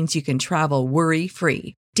support means you can travel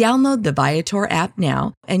worry-free. Download the Viator app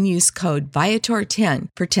now and use code Viator10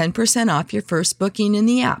 for 10% off your first booking in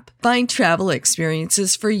the app. Find travel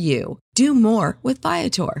experiences for you. Do more with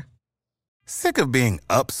Viator. Sick of being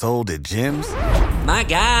upsold at gyms? My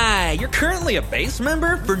guy, you're currently a base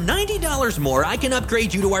member. For $90 more, I can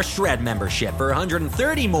upgrade you to our Shred membership. For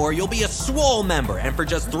 $130 more, you'll be a Swole member. And for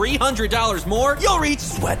just $300 more, you'll reach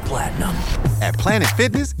Sweat Platinum. At Planet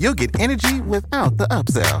Fitness, you'll get energy without the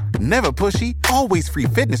upsell. Never pushy, always free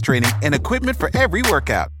fitness training and equipment for every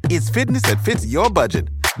workout. It's fitness that fits your budget.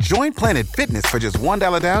 Join Planet Fitness for just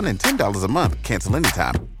 $1 down and $10 a month. Cancel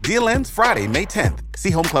anytime. Deal ends Friday, May 10th.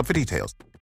 See Home Club for details.